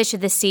over the fish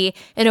of the sea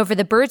and over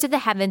the birds of the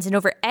heavens and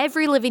over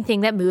every living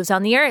thing that moves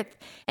on the earth.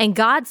 And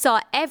God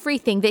saw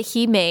everything that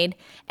he made,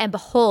 and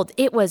behold,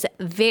 it was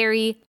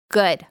very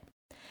good.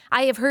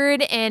 I have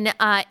heard an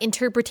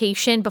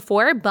interpretation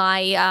before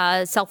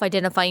by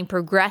self-identifying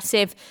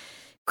progressive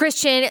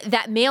Christian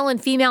that male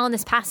and female in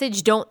this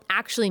passage don't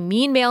actually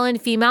mean male and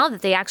female,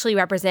 that they actually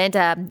represent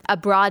a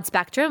broad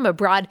spectrum, a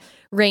broad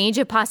range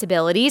of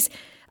possibilities.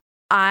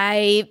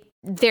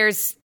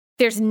 There's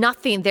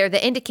nothing there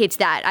that indicates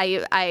that.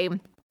 I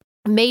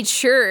made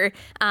sure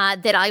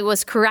that I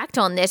was correct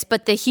on this,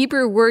 but the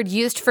Hebrew word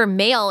used for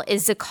male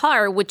is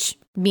zakar, which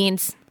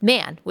means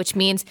man, which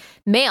means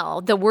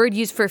male. The word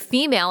used for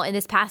female in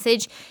this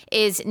passage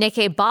is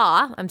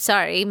nekeba. I'm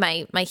sorry,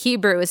 my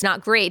Hebrew is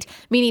not great,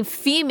 meaning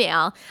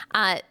female.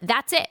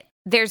 That's it.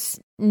 There's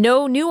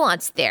no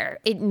nuance there.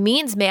 It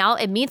means male,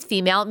 it means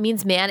female, it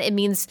means man, it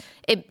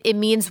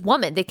means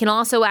woman. They can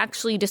also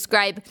actually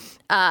describe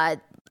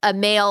a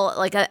male,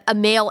 like a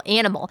male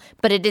animal,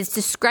 but it is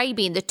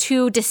describing the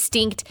two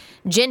distinct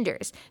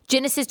genders.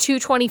 Genesis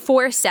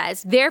 2:24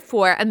 says,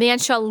 therefore, a man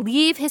shall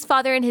leave his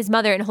father and his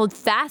mother and hold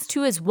fast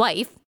to his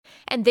wife,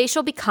 and they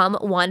shall become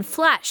one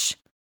flesh.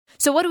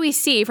 So what do we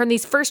see from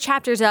these first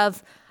chapters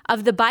of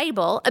the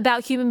Bible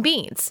about human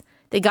beings?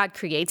 That God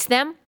creates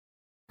them.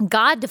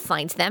 God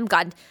defines them.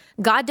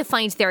 God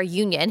defines their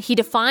union. He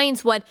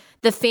defines what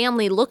the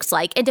family looks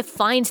like and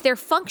defines their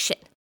function.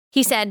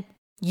 He said,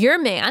 you're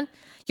man.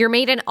 You're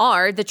made in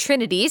the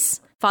Trinity's,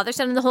 Father,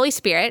 Son, and the Holy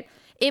Spirit,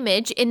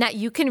 image, in that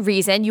you can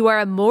reason. You are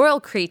a moral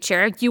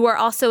creature. You are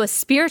also a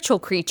spiritual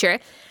creature,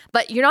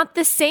 but you're not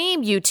the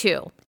same, you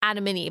two,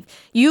 Adam and Eve.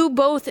 You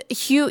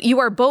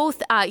are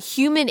both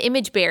human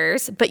image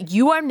bearers, but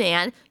you are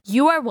man,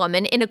 you are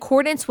woman, in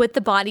accordance with the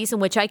bodies in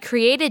which I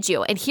created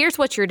you. And here's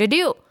what you're to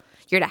do.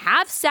 You're to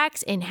have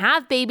sex and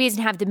have babies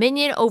and have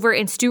dominion over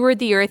and steward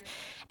the earth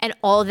and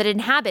all that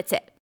inhabits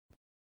it.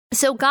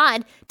 So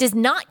God does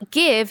not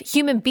give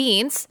human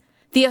beings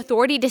the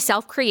authority to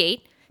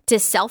self-create, to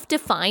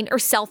self-define, or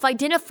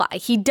self-identify.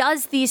 He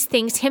does these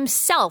things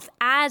himself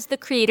as the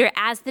creator,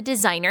 as the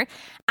designer,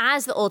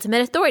 as the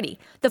ultimate authority.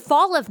 The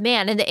fall of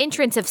man and the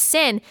entrance of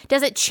sin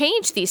doesn't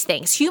change these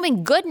things.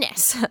 Human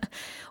goodness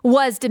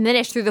was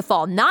diminished through the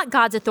fall, not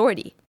God's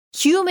authority.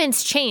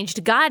 Humans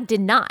changed. God did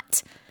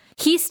not.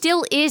 He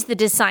still is the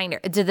designer,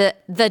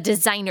 the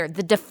designer,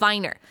 the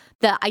definer,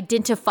 the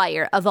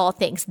identifier of all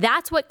things.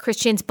 That's what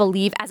Christians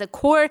believe as a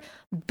core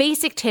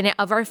basic tenet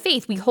of our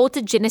faith. We hold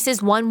to Genesis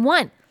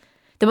 1:1,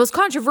 the most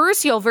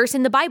controversial verse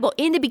in the Bible.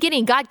 In the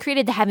beginning, God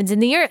created the heavens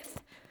and the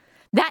earth.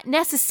 that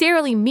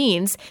necessarily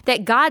means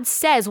that God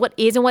says what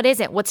is and what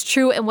isn't, what's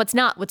true and what's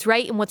not, what's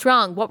right and what's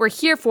wrong, what we're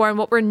here for and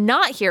what we're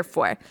not here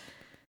for,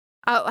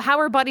 how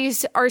our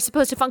bodies are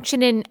supposed to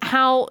function and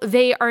how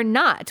they are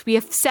not. We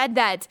have said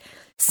that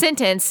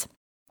sentence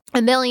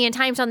a million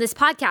times on this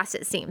podcast,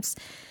 it seems.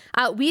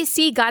 We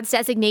see God's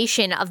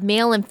designation of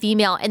male and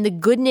female and the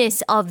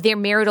goodness of their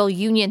marital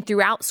union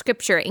throughout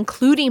Scripture,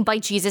 including by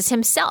Jesus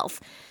himself.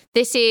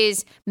 This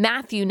is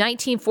Matthew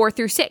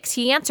 19:4-6.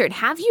 He answered,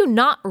 "Have you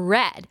not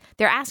read?"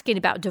 They're asking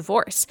about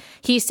divorce.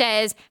 He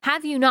says,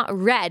 "Have you not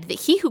read that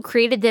he who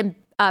created them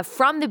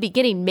from the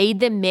beginning made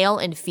them male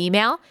and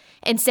female,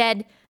 and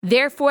said,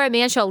 'Therefore a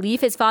man shall leave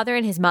his father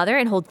and his mother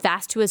and hold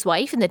fast to his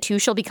wife, and the two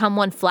shall become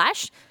one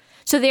flesh?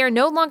 So they are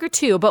no longer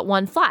two, but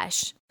one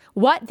flesh.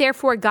 What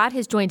therefore God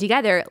has joined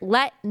together,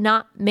 let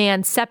not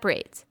man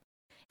separate.'"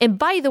 And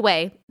by the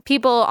way,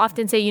 people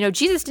often say,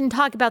 Jesus didn't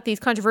talk about these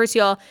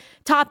controversial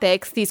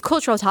topics, these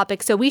cultural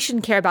topics, so we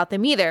shouldn't care about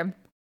them either.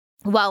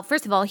 Well,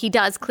 first of all, he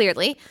does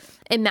clearly.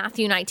 In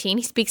Matthew 19,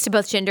 he speaks to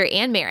both gender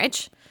and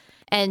marriage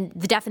and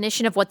the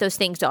definition of what those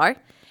things are.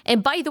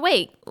 And by the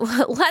way,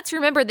 let's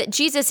remember that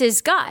Jesus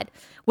is God.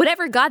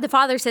 Whatever God the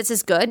Father says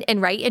is good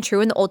and right and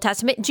true in the Old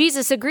Testament,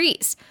 Jesus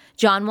agrees.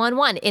 John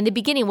 1:1, in the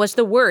beginning was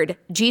the Word,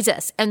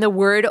 Jesus, and the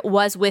Word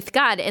was with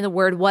God, and the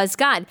Word was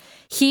God.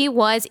 He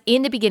was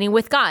in the beginning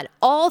with God.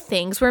 All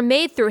things were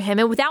made through him,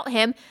 and without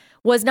him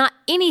was not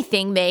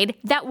anything made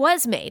that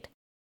was made.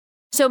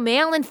 So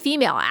male and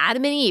female,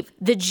 Adam and Eve,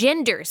 the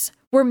genders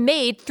were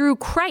made through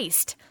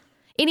Christ.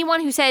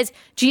 Anyone who says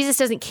Jesus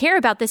doesn't care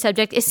about this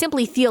subject is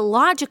simply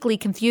theologically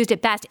confused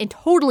at best and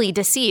totally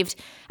deceived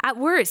at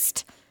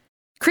worst.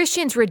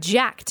 Christians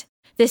reject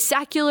the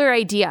secular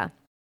idea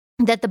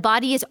that the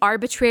body is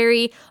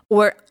arbitrary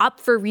or up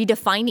for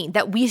redefining,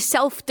 that we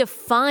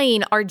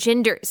self-define our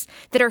genders,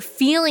 that our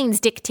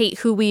feelings dictate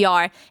who we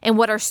are and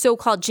what our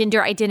so-called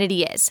gender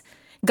identity is.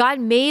 God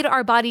made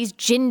our bodies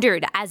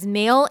gendered as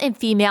male and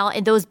female,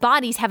 and those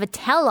bodies have a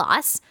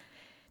telos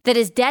that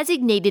is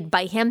designated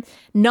by him,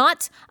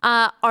 not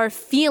our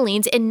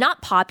feelings and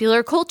not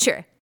popular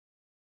culture.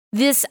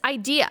 This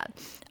idea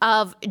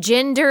of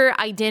gender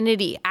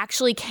identity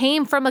actually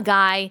came from a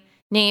guy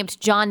named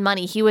John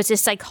Money. He was a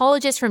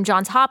psychologist from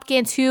Johns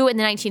Hopkins who, in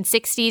the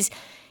 1960s,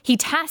 he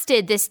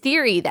tested this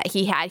theory that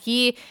he had.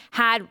 He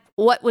had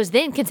what was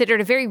then considered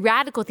a very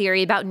radical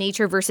theory about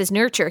nature versus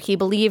nurture. He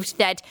believed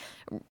that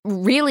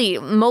really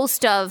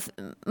most of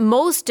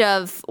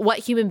what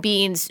human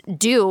beings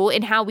do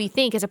and how we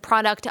think is a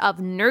product of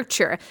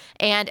nurture,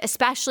 and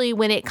especially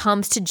when it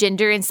comes to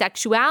gender and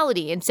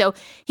sexuality. And so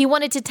he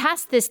wanted to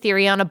test this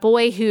theory on a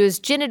boy whose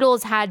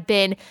genitals had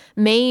been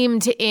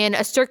maimed in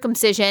a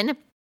circumcision.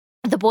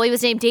 The boy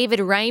was named David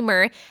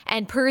Reimer,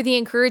 and per the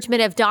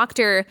encouragement of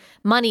Dr.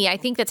 Money, I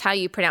think that's how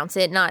you pronounce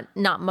it, not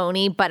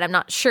Money, but I'm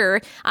not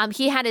sure.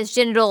 He had his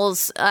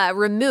genitals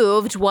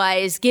removed,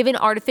 was given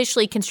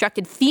artificially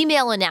constructed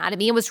female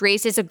anatomy, and was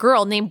raised as a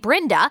girl named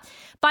Brenda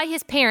by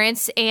his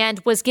parents, and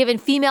was given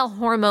female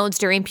hormones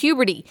during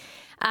puberty.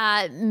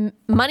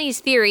 Money's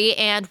theory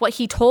and what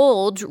he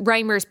told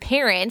Reimer's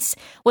parents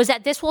was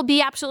that this will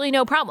be absolutely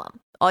no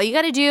problem. All you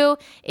got to do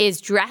is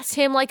dress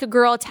him like a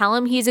girl, tell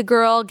him he's a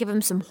girl, give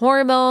him some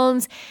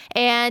hormones,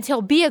 and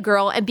he'll be a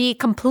girl and be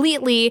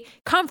completely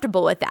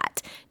comfortable with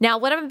that. Now,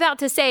 what I'm about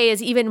to say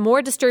is even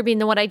more disturbing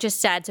than what I just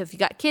said. So if you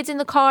got kids in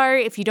the car,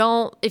 if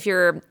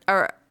you're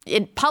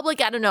in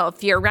public, I don't know,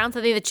 if you're around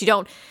something that you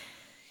don't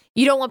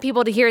want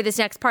people to hear this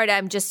next part,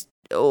 I'm just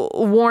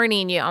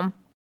warning you.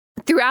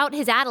 Throughout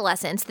his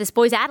adolescence, this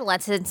boy's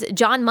adolescence,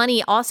 John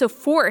Money also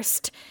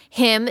forced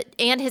him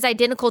and his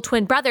identical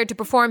twin brother to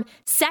perform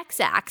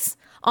sex acts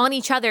on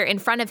each other in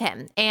front of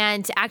him.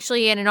 And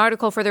actually, in an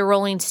article for the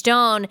Rolling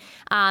Stone,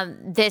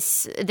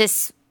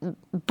 this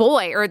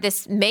boy or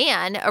this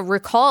man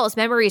recalls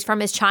memories from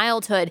his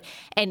childhood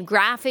and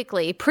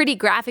pretty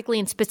graphically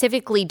and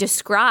specifically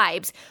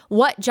describes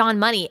what John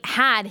Money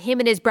had him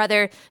and his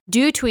brother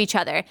do to each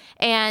other.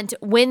 And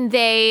when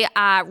they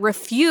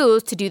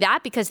refused to do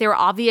that because they were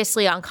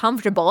obviously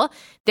uncomfortable,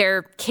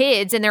 they're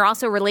kids and they're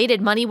also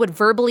related, Money would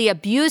verbally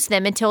abuse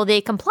them until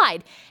they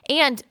complied.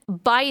 And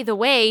by the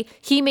way,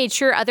 he made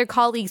sure other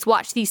colleagues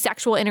watched these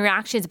sexual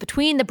interactions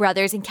between the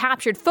brothers and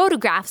captured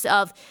photographs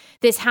of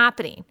this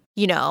happening.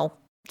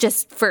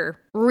 Just for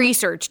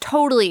research,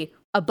 totally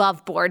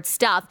above board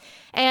stuff.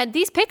 And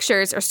these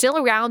pictures are still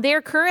around. They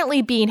are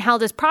currently being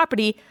held as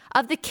property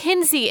of the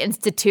Kinsey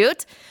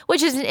Institute,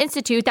 which is an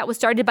institute that was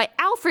started by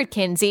Alfred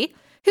Kinsey,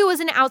 who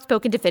was an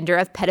outspoken defender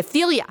of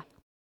pedophilia.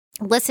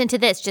 Listen to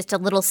this, just a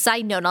little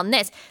side note on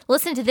this.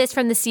 Listen to this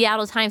from the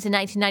Seattle Times in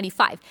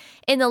 1995.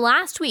 In the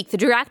last week, the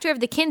director of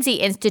the Kinsey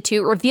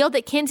Institute revealed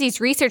that Kinsey's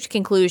research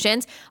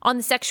conclusions on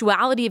the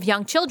sexuality of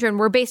young children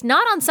were based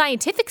not on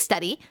scientific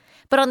study,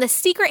 but on the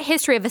secret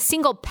history of a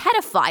single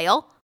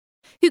pedophile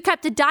who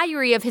kept a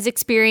diary of his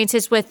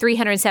experiences with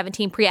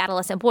 317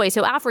 pre-adolescent boys.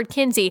 So Alfred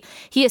Kinsey,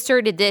 he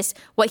asserted this,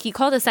 what he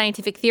called a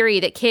scientific theory,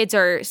 that kids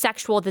are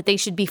sexual, that they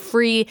should be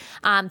free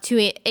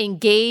to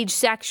engage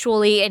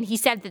sexually. And he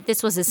said that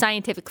this was a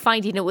scientific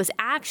finding. It was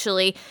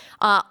actually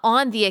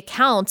on the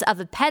account of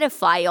a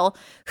pedophile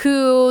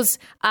whose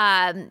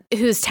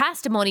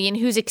testimony and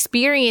whose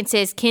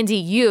experiences Kinsey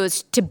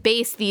used to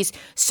base these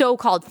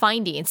so-called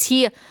findings.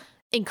 He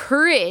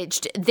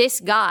encouraged this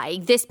guy,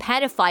 this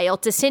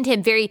pedophile, to send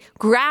him very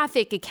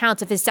graphic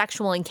accounts of his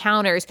sexual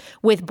encounters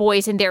with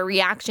boys and their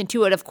reaction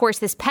to it. Of course,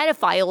 this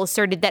pedophile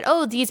asserted that,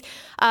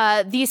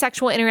 these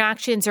sexual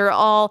interactions are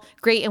all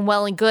great and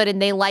well and good,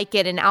 and they like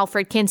it. And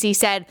Alfred Kinsey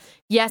said,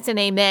 yes and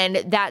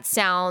amen. That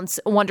sounds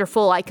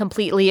wonderful. I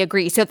completely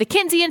agree. So the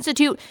Kinsey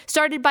Institute,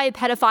 started by a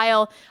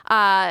pedophile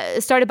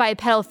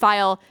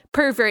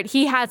pervert.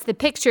 He has the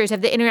pictures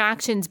of the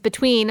interactions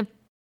between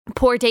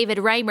poor David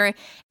Reimer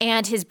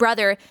and his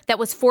brother that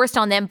was forced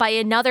on them by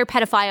another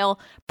pedophile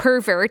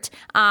pervert,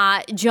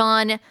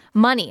 John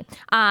Money.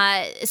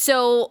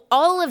 So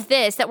all of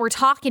this that we're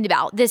talking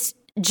about, this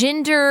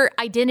gender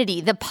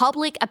identity, the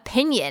public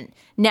opinion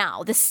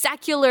now, the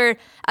secular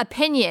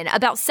opinion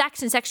about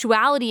sex and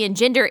sexuality and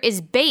gender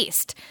is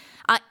based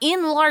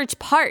in large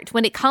part,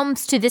 when it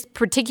comes to this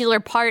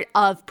particular part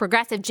of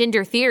progressive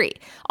gender theory,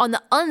 on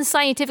the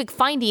unscientific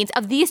findings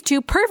of these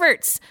two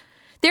perverts.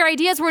 Their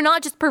ideas were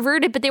not just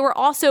perverted, but they were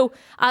also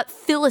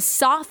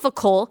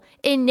philosophical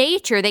in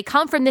nature. They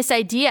come from this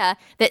idea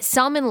that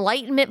some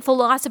Enlightenment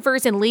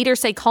philosophers and later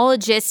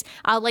psychologists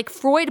like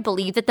Freud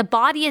believe that the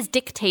body is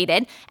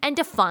dictated and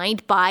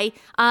defined by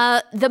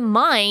the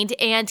mind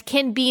and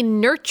can be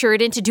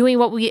nurtured into doing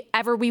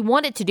whatever we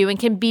want it to do and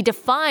can be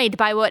defined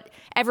by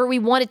whatever we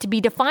want it to be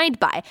defined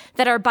by.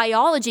 That our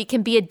biology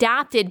can be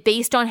adapted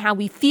based on how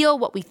we feel,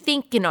 what we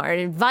think in our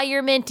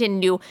environment and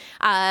new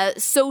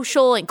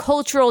social and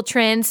cultural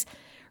trends.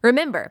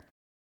 Remember,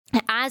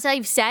 as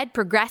I've said,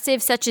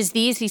 progressives such as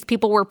these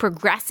people were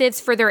progressives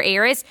for their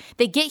eras.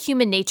 They get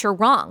human nature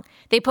wrong.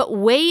 They put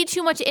way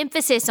too much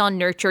emphasis on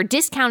nurture,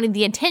 discounting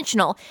the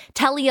intentional,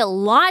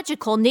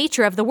 teleological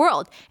nature of the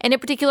world, and in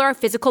particular our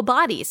physical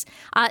bodies.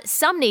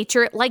 Some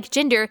nature, like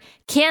gender,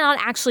 cannot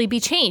actually be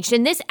changed.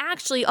 And this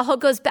actually all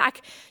goes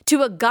back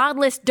to a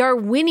godless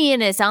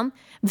Darwinianism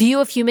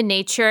view of human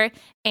nature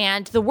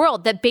and the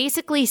world that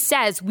basically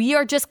says we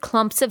are just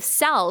clumps of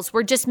cells.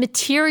 We're just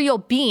material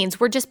beings.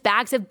 We're just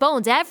bags of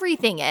bones.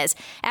 Everything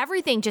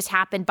just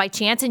happened by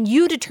chance, and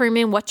you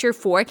determine what you're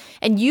for,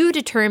 and you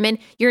determine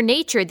your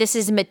nature. This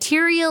is a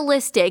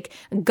materialistic,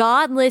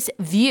 godless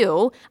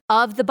view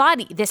of the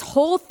body. This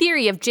whole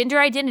theory of gender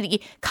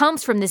identity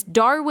comes from this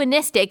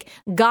Darwinistic,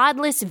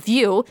 godless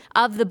view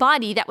of the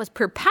body that was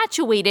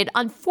perpetuated,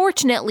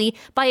 unfortunately,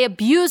 by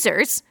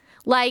abusers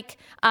like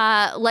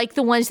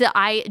the ones that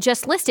I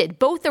just listed.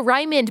 Both the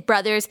Reimer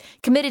brothers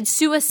committed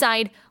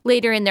suicide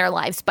later in their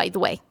lives, by the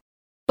way.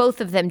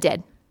 Both of them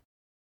did.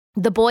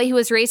 The boy who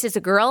was raised as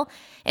a girl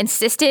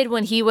insisted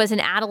when he was an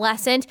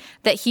adolescent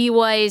that he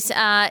was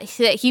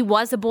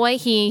a boy.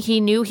 He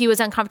knew he was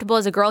uncomfortable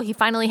as a girl. He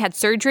finally had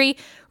surgery,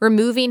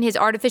 removing his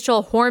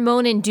artificial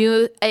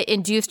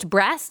hormone-induced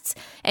breasts,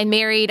 and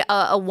married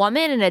a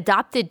woman and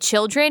adopted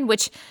children,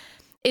 which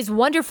is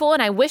wonderful,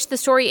 and I wish the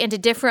story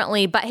ended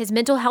differently, but his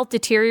mental health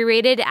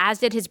deteriorated, as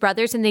did his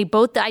brothers, and they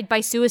both died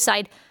by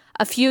suicide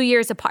a few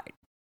years apart.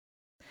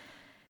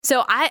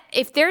 So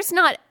if this is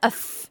not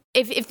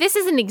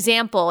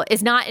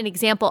an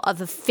example of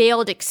a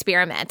failed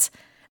experiment,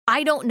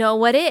 I don't know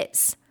what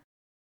is.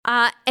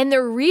 And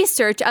the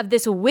research of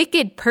this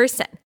wicked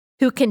person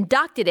who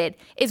conducted it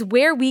is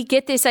where we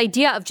get this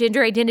idea of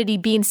gender identity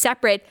being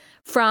separate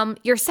from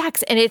your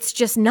sex, and it's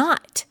just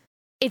not.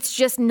 It's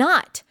just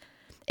not.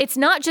 It's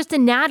not just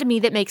anatomy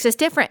that makes us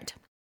different.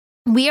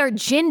 We are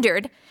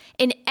gendered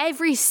in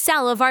every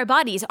cell of our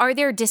bodies. Are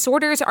there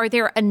disorders? Are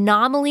there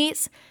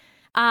anomalies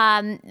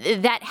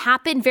that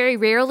happen very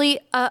rarely?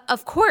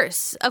 Of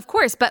course.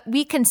 But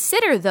we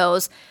consider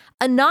those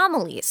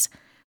anomalies.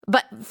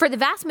 But for the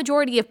vast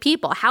majority of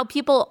people, how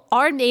people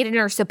are made and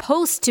are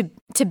supposed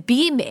to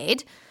be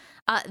made,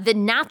 the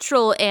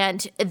natural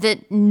and the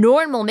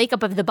normal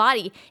makeup of the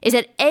body is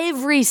that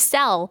every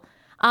cell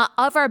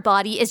of our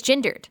body is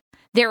gendered.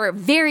 There are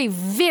very,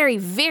 very,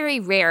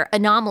 very rare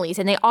anomalies,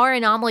 and they are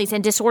anomalies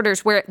and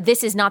disorders where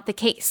this is not the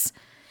case.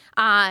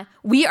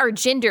 We are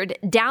gendered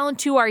down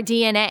to our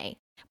DNA.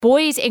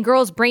 Boys and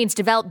girls' brains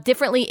develop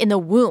differently in the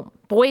womb.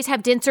 Boys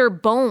have denser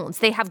bones.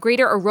 They have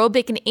greater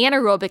aerobic and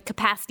anaerobic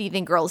capacity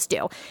than girls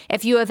do.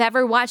 If you have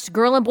ever watched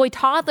girl and boy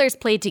toddlers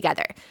play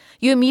together,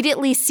 you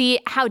immediately see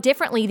how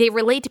differently they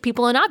relate to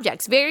people and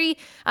objects.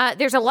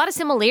 There's a lot of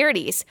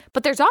similarities,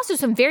 but there's also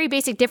some very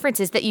basic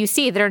differences that you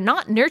see that are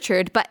not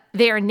nurtured, but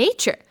they are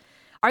nature.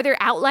 Are there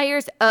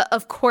outliers?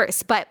 Of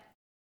course, but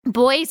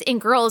boys and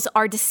girls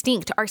are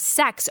distinct. Our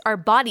sex, our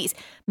bodies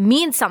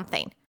mean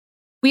something.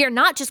 We are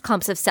not just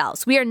clumps of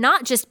cells. We are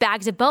not just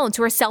bags of bones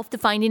who are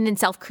self-defining and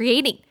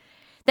self-creating.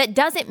 That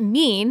doesn't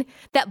mean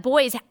that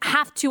boys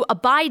have to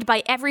abide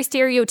by every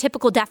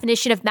stereotypical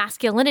definition of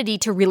masculinity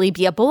to really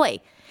be a boy.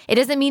 It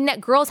doesn't mean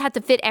that girls have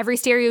to fit every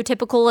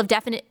stereotypical of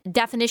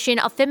definition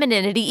of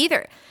femininity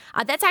either.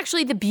 That's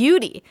actually the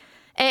beauty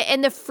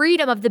and the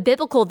freedom of the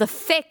biblical, the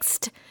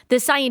fixed, the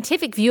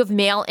scientific view of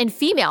male and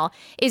female,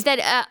 is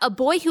that a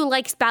boy who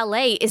likes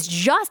ballet is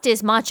just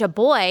as much a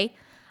boy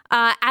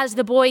as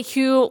the boy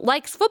who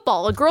likes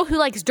football. A girl who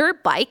likes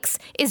dirt bikes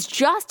is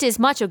just as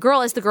much a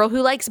girl as the girl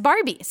who likes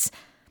Barbies.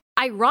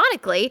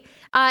 Ironically,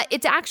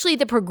 it's actually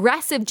the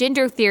progressive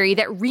gender theory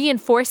that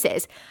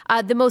reinforces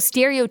the most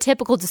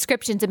stereotypical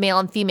descriptions of male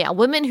and female.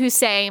 Women who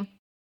say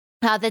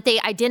that they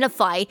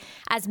identify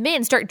as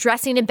men start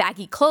dressing in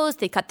baggy clothes,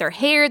 they cut their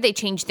hair, they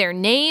change their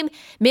name.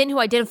 Men who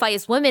identify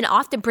as women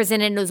often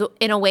present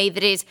in a way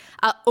that is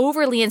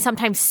overly and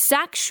sometimes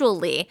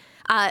sexually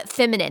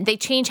feminine. They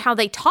change how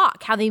they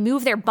talk, how they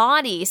move their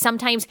body.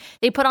 Sometimes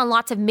they put on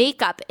lots of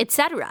makeup,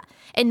 etc.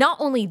 And not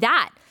only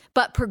that,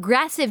 but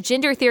progressive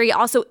gender theory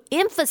also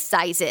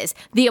emphasizes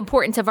the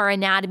importance of our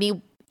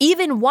anatomy,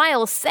 even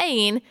while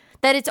saying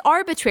that it's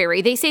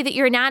arbitrary. They say that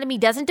your anatomy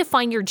doesn't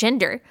define your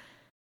gender.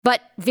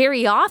 But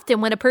very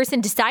often when a person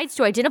decides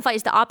to identify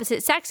as the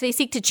opposite sex, they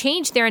seek to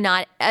change their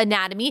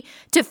anatomy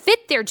to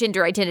fit their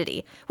gender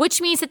identity, which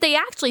means that they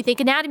actually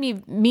think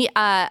anatomy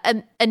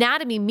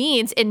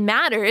means and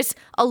matters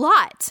a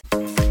lot.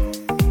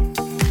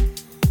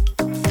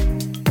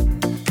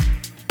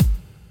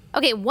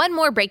 Okay, one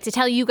more break to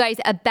tell you guys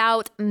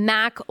about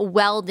Mack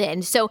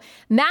Weldon. So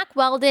Mack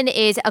Weldon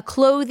is a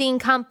clothing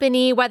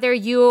company. Whether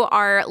you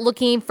are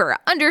looking for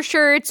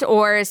undershirts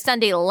or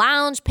Sunday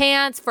lounge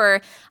pants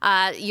for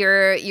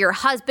your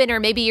husband, or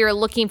maybe you're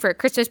looking for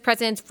Christmas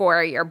presents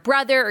for your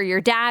brother or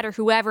your dad or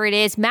whoever it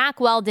is, Mack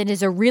Weldon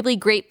is a really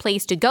great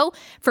place to go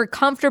for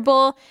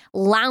comfortable,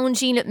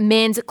 lounging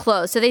men's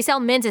clothes. So they sell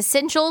men's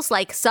essentials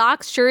like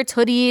socks, shirts,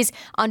 hoodies,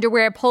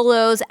 underwear,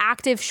 polos,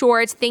 active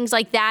shorts, things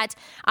like that.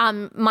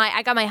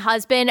 I got my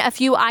husband a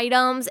few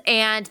items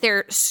and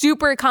they're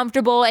super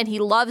comfortable and he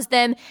loves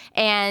them.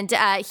 And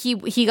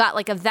he got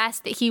like a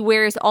vest that he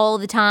wears all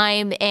the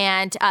time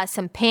and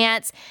some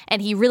pants,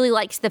 and he really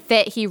likes the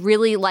fit. He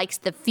really likes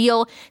the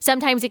feel.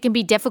 Sometimes it can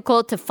be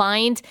difficult to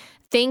find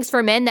things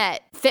for men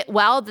that fit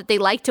well, that they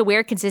like to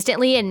wear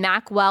consistently. And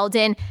Mack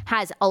Weldon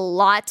has a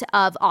lot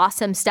of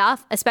awesome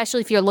stuff,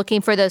 especially if you're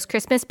looking for those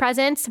Christmas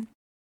presents.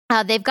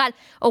 They've got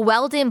a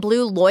Weldon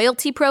Blue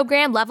loyalty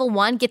program. Level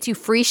 1 gets you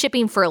free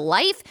shipping for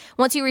life.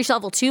 Once you reach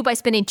level 2, by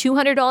spending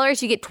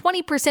 $200, you get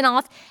 20%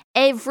 off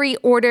every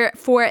order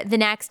for the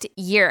next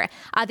year.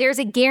 There's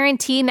a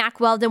guarantee. Mack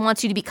Weldon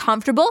wants you to be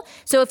comfortable.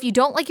 So if you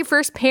don't like your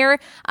first pair,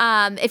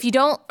 if you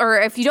don't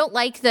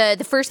like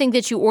the first thing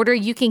that you order,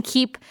 you can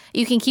keep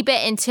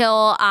it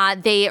until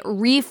they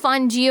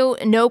refund you,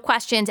 no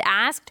questions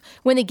asked.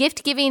 When the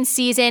gift giving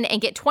season, and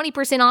get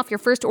 20% off your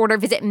first order,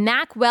 visit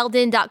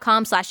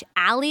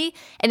MackWeldon.com/Allie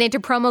and enter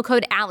promo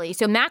code Allie.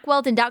 So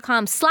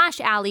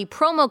MackWeldon.com/Allie,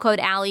 promo code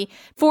Allie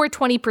for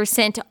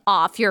 20%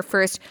 off your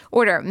first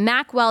order.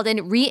 Mack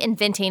Weldon,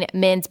 reinventing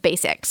men's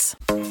basics.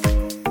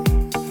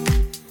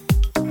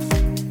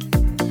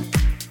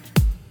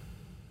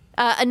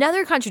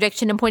 Another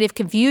contradiction and point of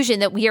confusion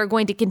that we are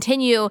going to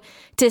continue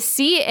to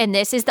see in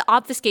this is the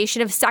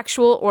obfuscation of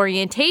sexual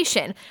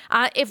orientation.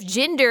 If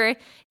gender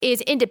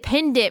is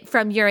independent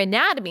from your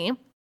anatomy,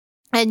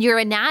 and your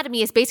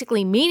anatomy is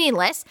basically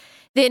meaningless,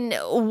 then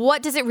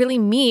what does it really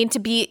mean to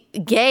be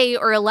gay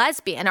or a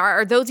lesbian?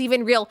 Are those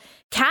even real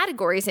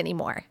categories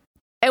anymore?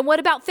 And what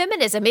about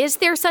feminism? Is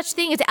there such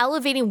thing as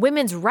elevating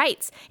women's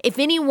rights if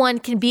anyone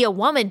can be a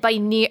woman by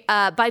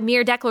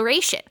mere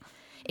declaration?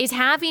 Is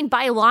having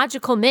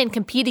biological men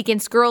compete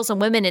against girls and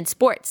women in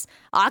sports,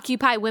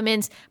 occupy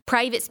women's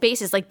private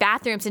spaces like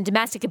bathrooms and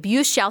domestic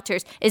abuse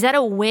shelters, is that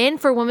a win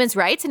for women's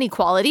rights and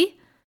equality?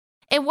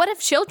 And what if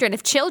children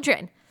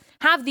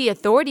have the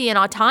authority and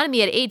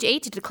autonomy at age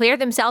 8 to declare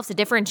themselves a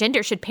different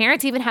gender? Should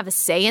parents even have a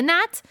say in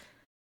that?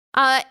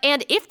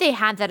 And if they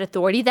have that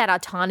authority, that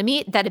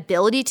autonomy, that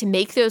ability to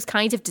make those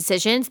kinds of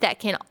decisions that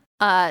can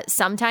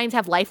sometimes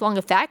have lifelong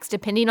effects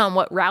depending on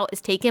what route is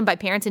taken by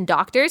parents and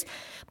doctors,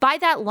 by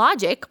that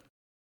logic,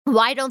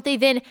 why don't they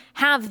then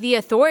have the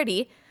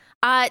authority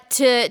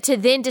to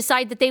then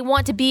decide that they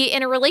want to be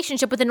in a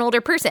relationship with an older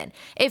person?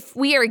 If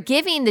we are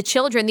giving the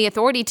children the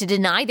authority to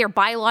deny their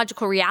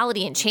biological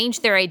reality and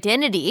change their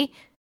identity,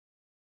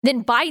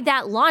 then by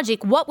that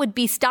logic, what would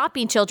be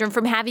stopping children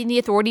from having the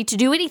authority to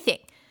do anything?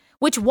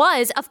 Which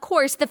was, of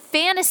course, the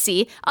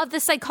fantasy of the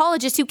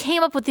psychologists who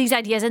came up with these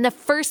ideas in the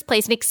first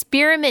place and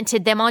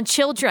experimented them on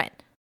children.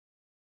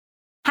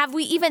 Have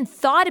we even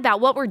thought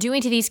about what we're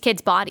doing to these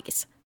kids'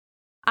 bodies?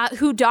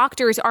 Who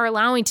doctors are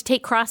allowing to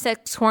take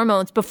cross-sex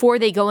hormones before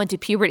they go into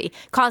puberty,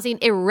 causing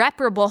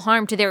irreparable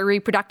harm to their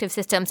reproductive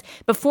systems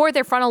before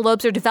their frontal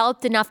lobes are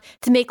developed enough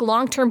to make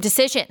long-term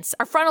decisions.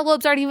 Our frontal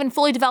lobes aren't even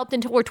fully developed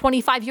until we're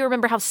 25. You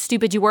remember how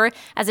stupid you were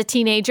as a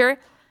teenager?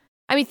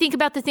 I mean, think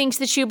about the things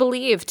that you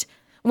believed.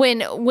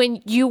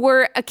 when you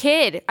were a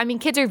kid. I mean,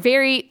 kids are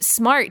very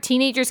smart.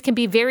 Teenagers can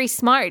be very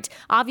smart.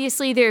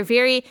 Obviously, they're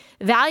very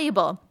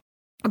valuable.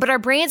 But our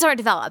brains aren't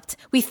developed.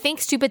 We think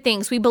stupid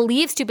things. We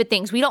believe stupid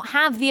things. We don't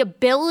have the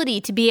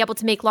ability to be able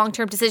to make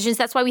long-term decisions.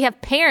 That's why we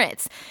have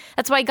parents.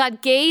 That's why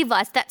God gave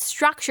us that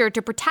structure to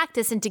protect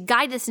us and to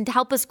guide us and to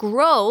help us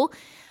grow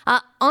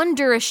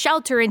under a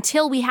shelter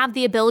until we have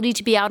the ability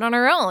to be out on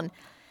our own.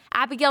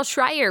 Abigail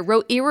Shrier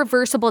wrote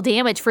Irreversible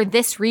Damage for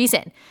this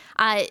reason.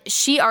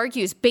 She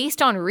argues, based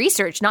on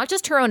research, not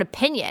just her own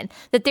opinion,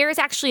 that there is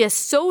actually a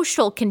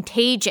social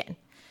contagion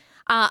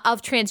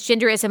of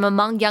transgenderism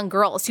among young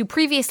girls who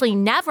previously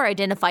never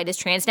identified as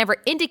trans, never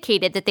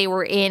indicated that they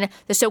were in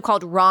the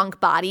so-called wrong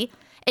body,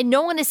 and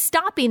no one is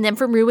stopping them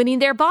from ruining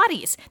their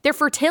bodies, their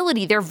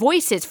fertility, their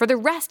voices for the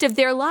rest of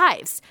their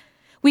lives.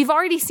 We've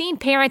already seen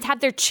parents have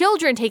their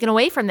children taken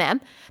away from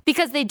them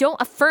because they don't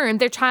affirm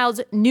their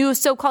child's new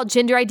so-called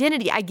gender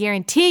identity. I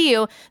guarantee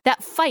you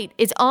that fight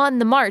is on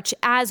the march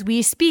as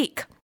we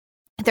speak.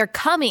 They're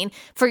coming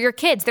for your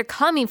kids. They're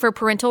coming for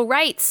parental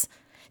rights.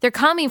 They're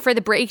coming for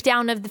the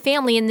breakdown of the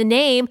family in the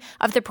name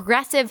of the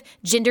progressive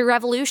gender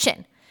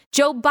revolution.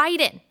 Joe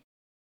Biden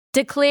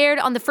declared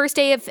on the first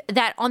day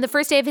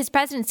of his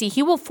presidency,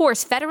 he will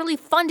force federally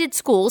funded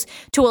schools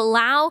to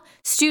allow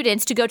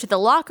students to go to the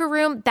locker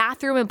room,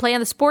 bathroom, and play on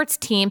the sports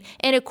team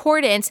in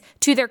accordance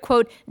to their,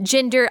 quote,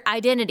 gender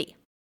identity.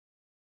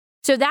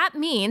 So that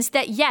means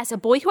that, yes, a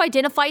boy who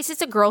identifies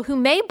as a girl, who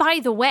may, by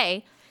the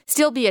way,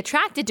 still be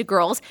attracted to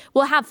girls,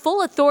 will have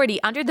full authority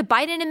under the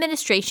Biden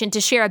administration to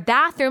share a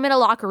bathroom and a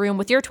locker room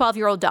with your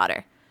 12-year-old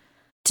daughter,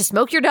 to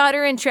smoke your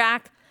daughter in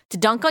track, to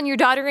dunk on your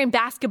daughter in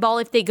basketball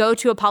if they go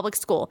to a public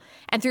school.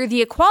 And through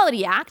the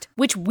Equality Act,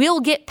 which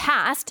will get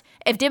passed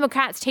if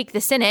Democrats take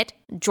the Senate,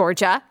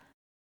 Georgia,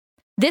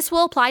 this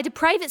will apply to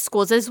private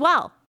schools as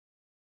well.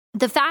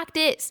 The fact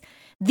is,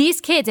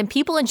 these kids and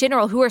people in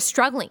general who are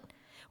struggling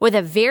with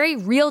a very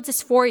real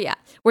dysphoria,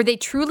 where they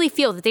truly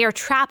feel that they are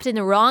trapped in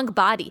the wrong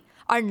body,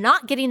 are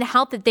not getting the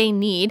help that they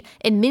need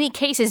in many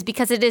cases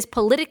because it is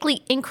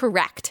politically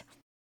incorrect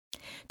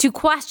to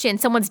question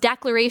someone's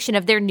declaration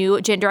of their new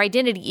gender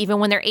identity even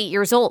when they're 8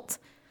 years old.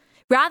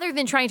 Rather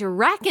than trying to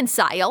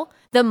reconcile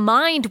the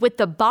mind with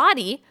the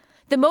body,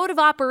 the mode of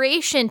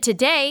operation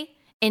today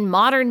in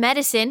modern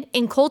medicine,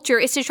 in culture,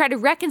 is to try to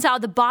reconcile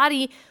the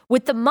body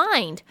with the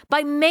mind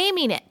by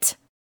maiming it,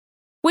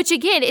 which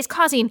again is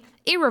causing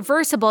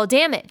irreversible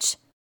damage.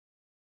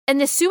 And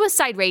the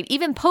suicide rate,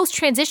 even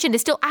post-transition, is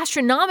still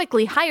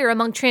astronomically higher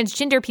among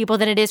transgender people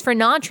than it is for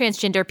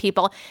non-transgender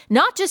people.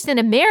 Not just in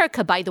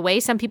America, by the way.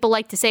 Some people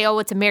like to say, oh,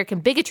 it's American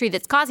bigotry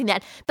that's causing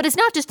that. But it's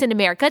not just in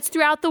America, it's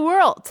throughout the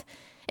world.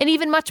 And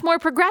even much more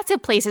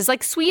progressive places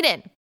like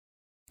Sweden.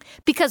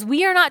 Because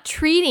we are not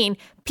treating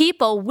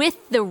people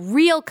with the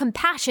real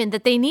compassion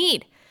that they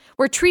need.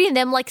 We're treating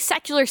them like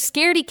secular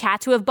scaredy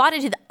cats who have bought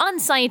into the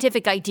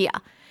unscientific idea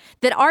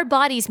that our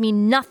bodies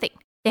mean nothing.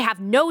 They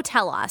have no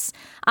telos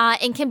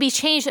and can be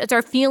changed as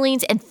our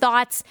feelings and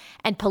thoughts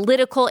and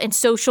political and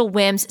social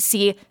whims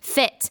see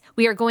fit.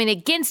 We are going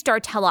against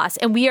our telos,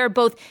 and we are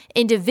both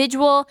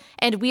individual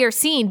and we are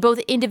seeing both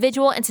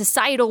individual and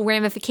societal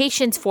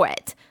ramifications for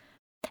it.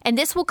 And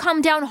this will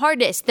come down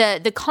hardest.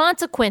 The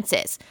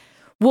consequences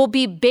will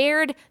be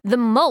bared the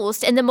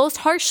most and the most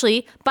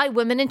harshly by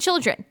women and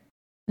children.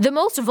 The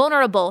most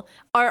vulnerable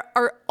are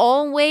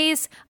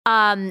always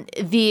hit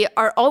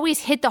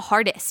the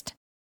hardest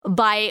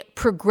by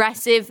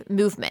progressive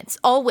movements.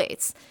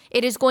 Always.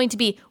 It is going to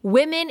be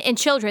women and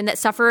children that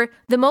suffer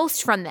the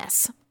most from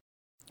this.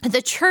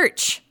 The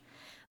church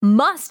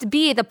must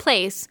be the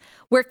place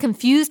where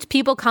confused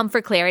people come for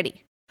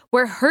clarity,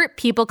 where hurt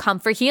people come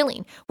for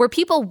healing, where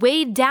people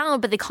weighed down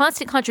by the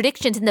constant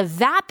contradictions and the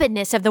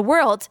vapidness of the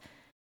world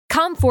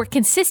come for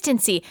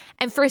consistency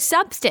and for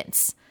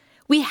substance.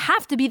 We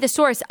have to be the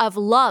source of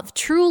love,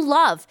 true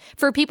love,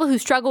 for people who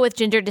struggle with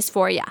gender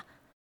dysphoria,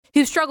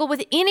 who struggle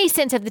with any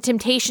sense of the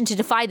temptation to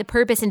defy the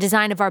purpose and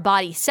design of our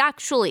body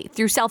sexually,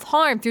 through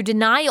self-harm, through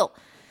denial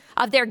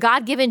of their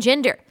God-given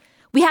gender.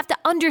 We have to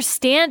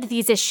understand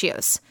these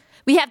issues.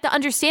 We have to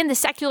understand the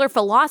secular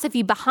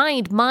philosophy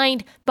behind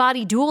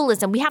mind-body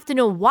dualism. We have to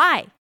know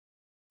why.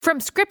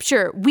 From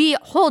Scripture, we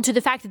hold to the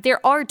fact that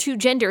there are two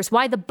genders,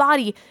 why the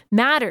body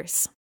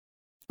matters.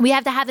 We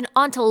have to have an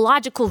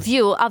ontological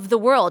view of the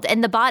world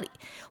and the body.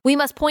 We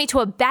must point to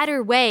a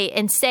better way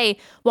and say,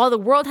 while the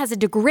world has a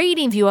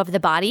degrading view of the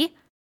body,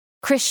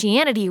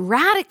 Christianity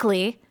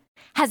radically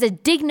has a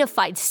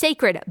dignified,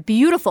 sacred,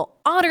 beautiful,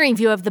 honoring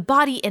view of the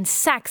body and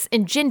sex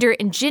and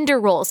gender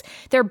roles.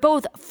 They're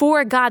both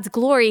for God's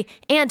glory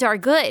and our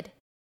good.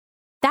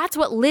 That's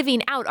what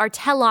living out our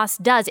telos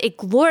does. It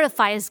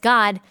glorifies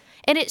God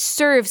and it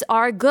serves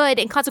our good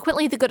and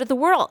consequently the good of the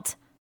world.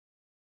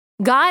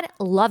 God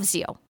loves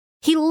you.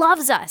 He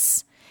loves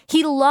us.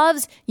 He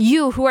loves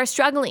you who are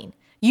struggling,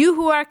 you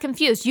who are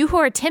confused, you who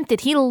are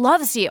tempted. He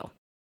loves you.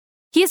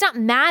 He is not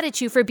mad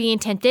at you for being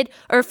tempted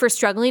or for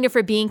struggling or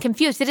for being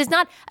confused. It is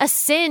not a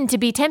sin to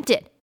be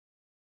tempted.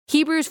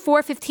 Hebrews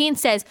 4:15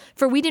 says,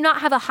 "For we do not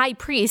have a high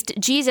priest,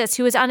 Jesus,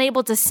 who is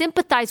unable to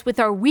sympathize with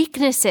our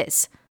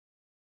weaknesses,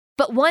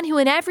 but one who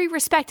in every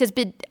respect has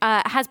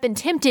been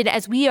tempted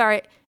as we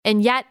are,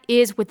 and yet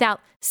is without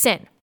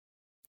sin."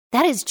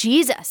 That is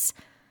Jesus.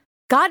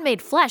 God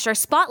made flesh, our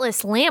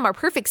spotless lamb, our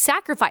perfect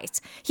sacrifice.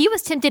 He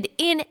was tempted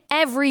in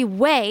every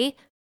way,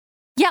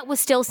 yet was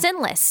still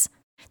sinless.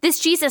 This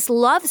Jesus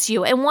loves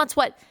you and wants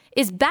what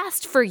is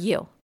best for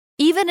you.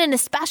 Even and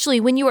especially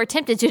when you are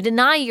tempted to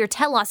deny your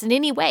telos in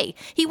any way,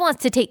 he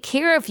wants to take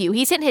care of you.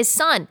 He sent his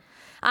son.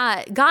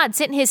 God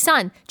sent his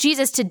son,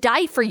 Jesus, to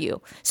die for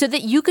you so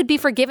that you could be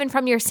forgiven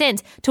from your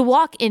sins, to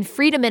walk in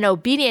freedom and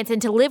obedience,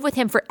 and to live with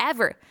him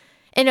forever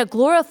in a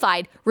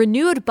glorified,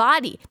 renewed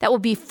body that will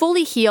be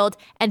fully healed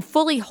and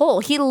fully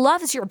whole. He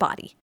loves your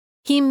body.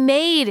 He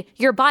made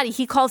your body.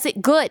 He calls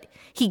it good.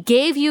 He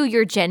gave you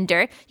your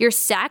gender, your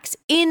sex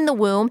in the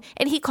womb,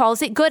 and he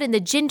calls it good. And the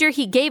gender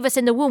he gave us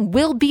in the womb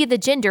will be the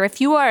gender, if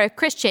you are a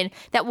Christian,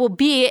 that will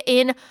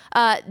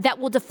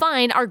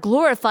define our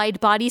glorified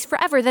bodies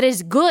forever. That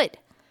is good.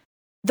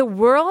 The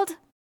world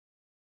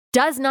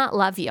does not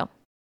love you.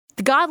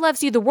 God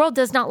loves you. The world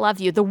does not love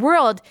you. The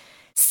world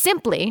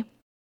simply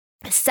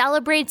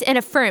celebrates and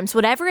affirms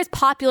whatever is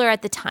popular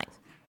at the time.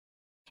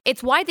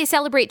 It's why they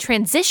celebrate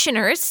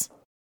transitioners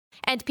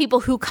and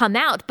people who come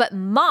out, but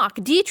mock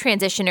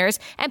detransitioners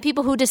and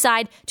people who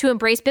decide to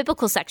embrace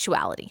biblical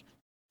sexuality.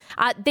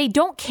 They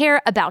don't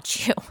care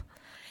about you.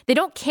 They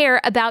don't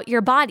care about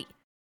your body.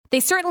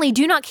 They certainly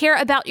do not care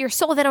about your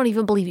soul. They don't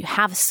even believe you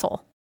have a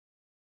soul.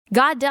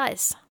 God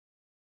does.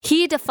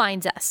 He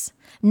defines us,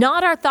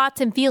 not our thoughts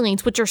and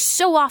feelings, which are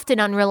so often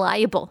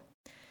unreliable.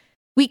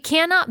 We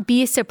cannot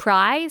be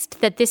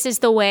surprised that this is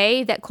the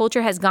way that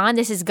culture has gone.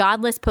 This is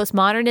godless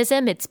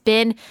postmodernism. It's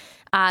been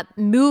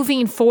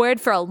moving forward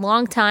for a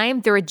long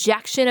time. The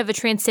rejection of a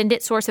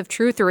transcendent source of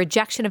truth, the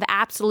rejection of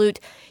absolute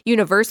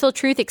universal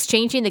truth,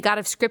 exchanging the God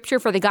of Scripture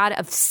for the God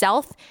of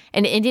self,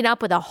 and ending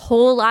up with a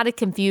whole lot of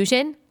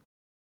confusion.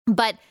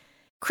 But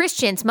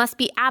Christians must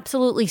be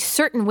absolutely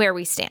certain where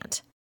we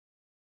stand.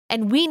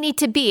 And we need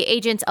to be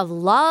agents of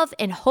love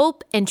and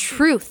hope and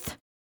truth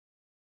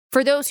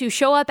for those who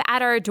show up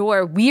at our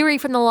door weary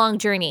from the long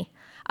journey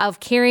of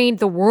carrying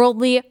the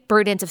worldly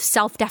burdens of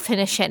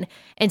self-definition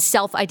and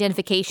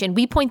self-identification.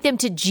 We point them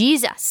to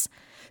Jesus,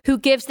 who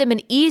gives them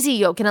an easy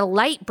yoke and a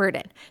light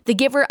burden, the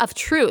giver of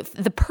truth,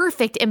 the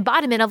perfect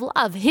embodiment of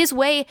love. His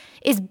way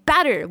is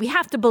better. We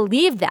have to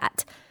believe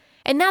that.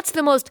 And that's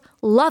the most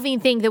loving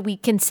thing that we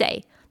can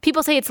say.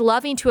 People say it's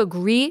loving to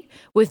agree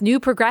with new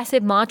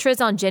progressive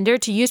mantras on gender,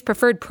 to use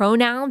preferred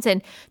pronouns,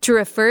 and to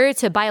refer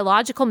to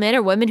biological men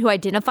or women who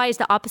identify as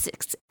the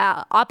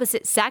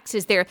opposite sex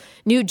as their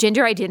new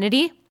gender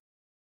identity.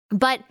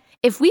 But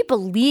if we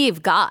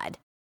believe God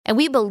and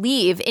we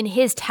believe in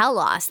his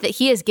telos that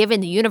he has given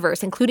the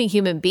universe, including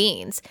human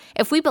beings,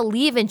 if we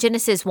believe in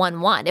Genesis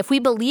 1:1, if we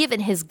believe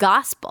in his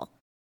gospel,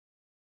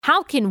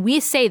 how can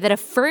we say that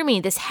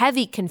affirming this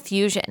heavy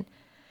confusion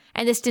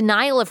and this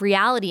denial of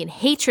reality and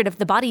hatred of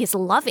the body is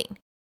loving?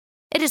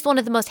 It is one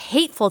of the most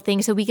hateful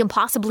things that we can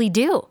possibly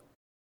do.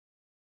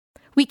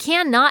 We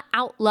cannot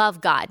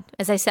outlove God,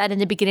 as I said in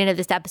the beginning of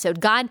this episode.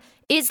 God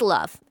is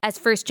love, as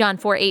 1 John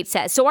 4:8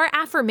 says. So our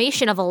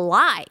affirmation of a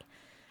lie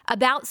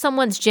about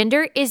someone's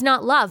gender is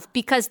not love,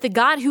 because the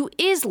God who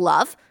is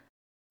love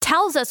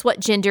tells us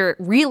what gender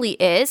really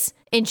is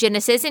in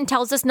Genesis and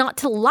tells us not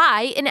to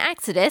lie in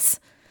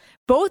Exodus,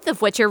 both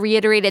of which are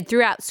reiterated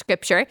throughout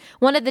Scripture.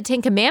 One of the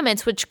 10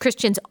 Commandments, which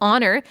Christians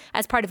honor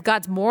as part of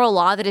God's moral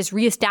law that is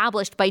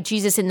reestablished by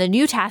Jesus in the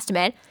New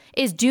Testament,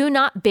 is do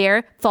not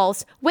bear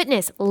false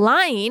witness.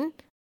 Lying,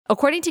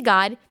 according to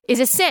God, is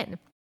a sin.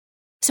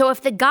 So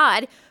if the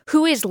God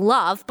who is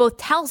love both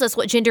tells us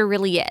what gender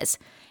really is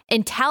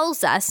and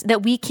tells us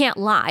that we can't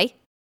lie,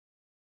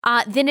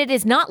 then it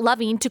is not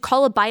loving to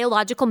call a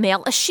biological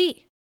male a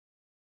she.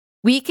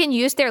 We can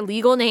use their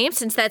legal name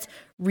since that's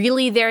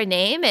really their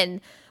name,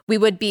 and we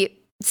would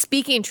be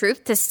speaking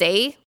truth to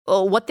say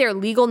what their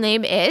legal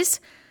name is.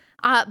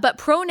 But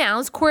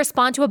pronouns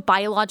correspond to a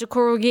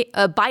biological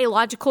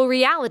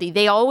reality.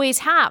 They always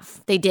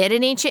have. They did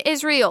in ancient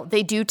Israel.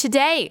 They do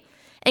today.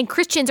 And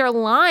Christians are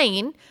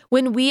lying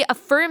when we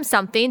affirm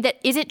something that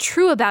isn't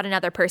true about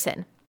another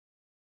person.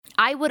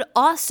 I would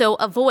also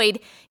avoid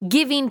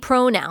giving your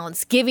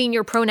pronouns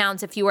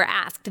if you were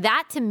asked.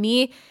 That to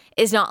me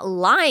is not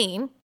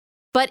lying,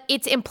 but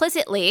it's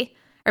implicitly,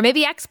 or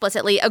maybe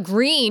explicitly,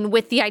 agreeing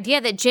with the idea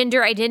that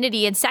gender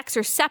identity and sex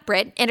are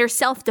separate and are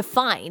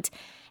self-defined.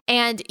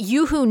 And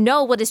you who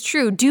know what is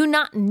true do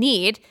not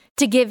need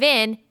to give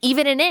in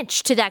even an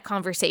inch to that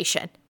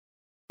conversation.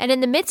 And in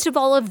the midst of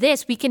all of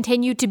this, we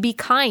continue to be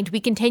kind.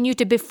 We continue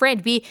to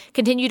befriend. We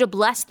continue to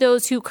bless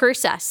those who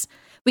curse us.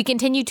 We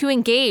continue to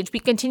engage. We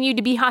continue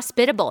to be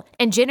hospitable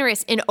and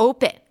generous and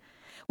open.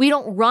 We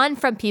don't run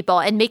from people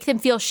and make them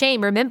feel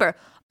shame. Remember,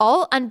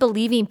 all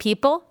unbelieving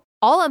people,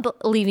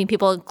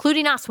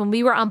 including us when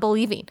we were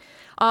unbelieving,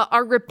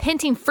 are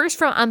repenting first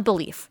from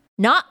unbelief,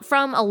 not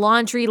from a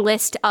laundry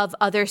list of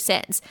other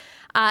sins.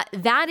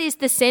 That is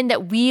the sin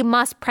that we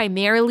must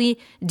primarily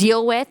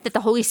deal with, that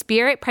the Holy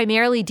Spirit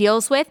primarily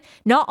deals with,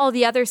 not all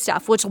the other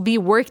stuff, which will be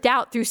worked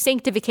out through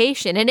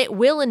sanctification, and it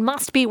will and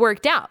must be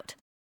worked out.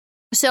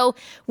 So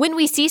when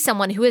we see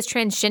someone who is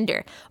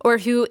transgender or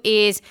who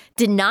is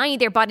denying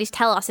their body's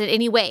telos in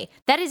any way,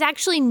 that is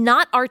actually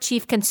not our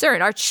chief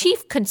concern. Our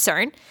chief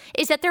concern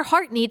is that their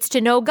heart needs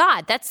to know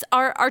God. That's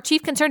our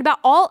chief concern about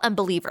all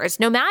unbelievers,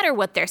 no matter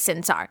what their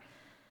sins are.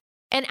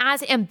 And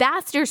as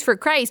ambassadors for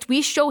Christ,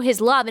 we show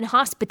his love and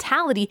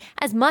hospitality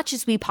as much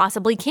as we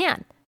possibly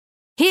can.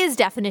 His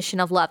definition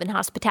of love and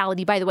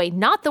hospitality, by the way,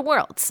 not the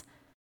world's.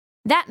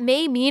 That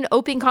may mean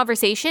open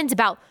conversations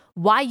about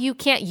why you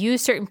can't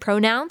use certain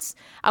pronouns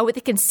with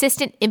a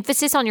consistent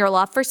emphasis on your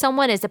love for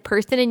someone as a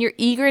person and your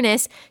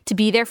eagerness to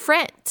be their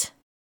friend.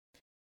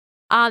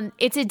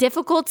 It's a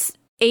difficult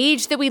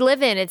age that we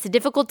live in. It's a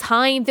difficult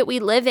time that we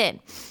live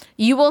in.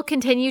 You will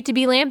continue to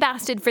be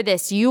lambasted for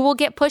this. You will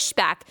get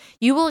pushback.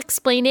 You will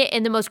explain it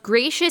in the most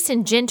gracious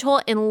and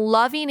gentle and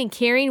loving and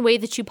caring way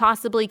that you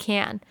possibly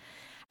can.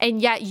 And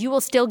yet you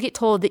will still get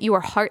told that you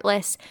are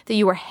heartless, that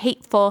you are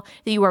hateful,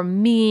 that you are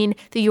mean,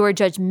 that you are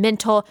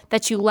judgmental,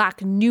 that you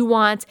lack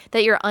nuance,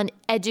 that you're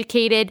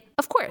uneducated.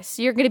 Of course,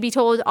 you're going to be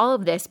told all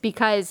of this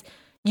because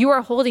you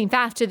are holding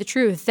fast to the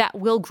truth that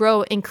will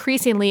grow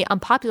increasingly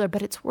unpopular,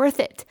 but it's worth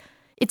it.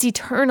 It's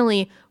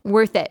eternally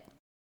worth it.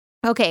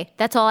 Okay,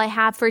 that's all I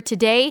have for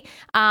today.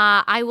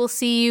 I will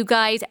see you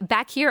guys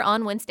back here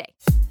on Wednesday.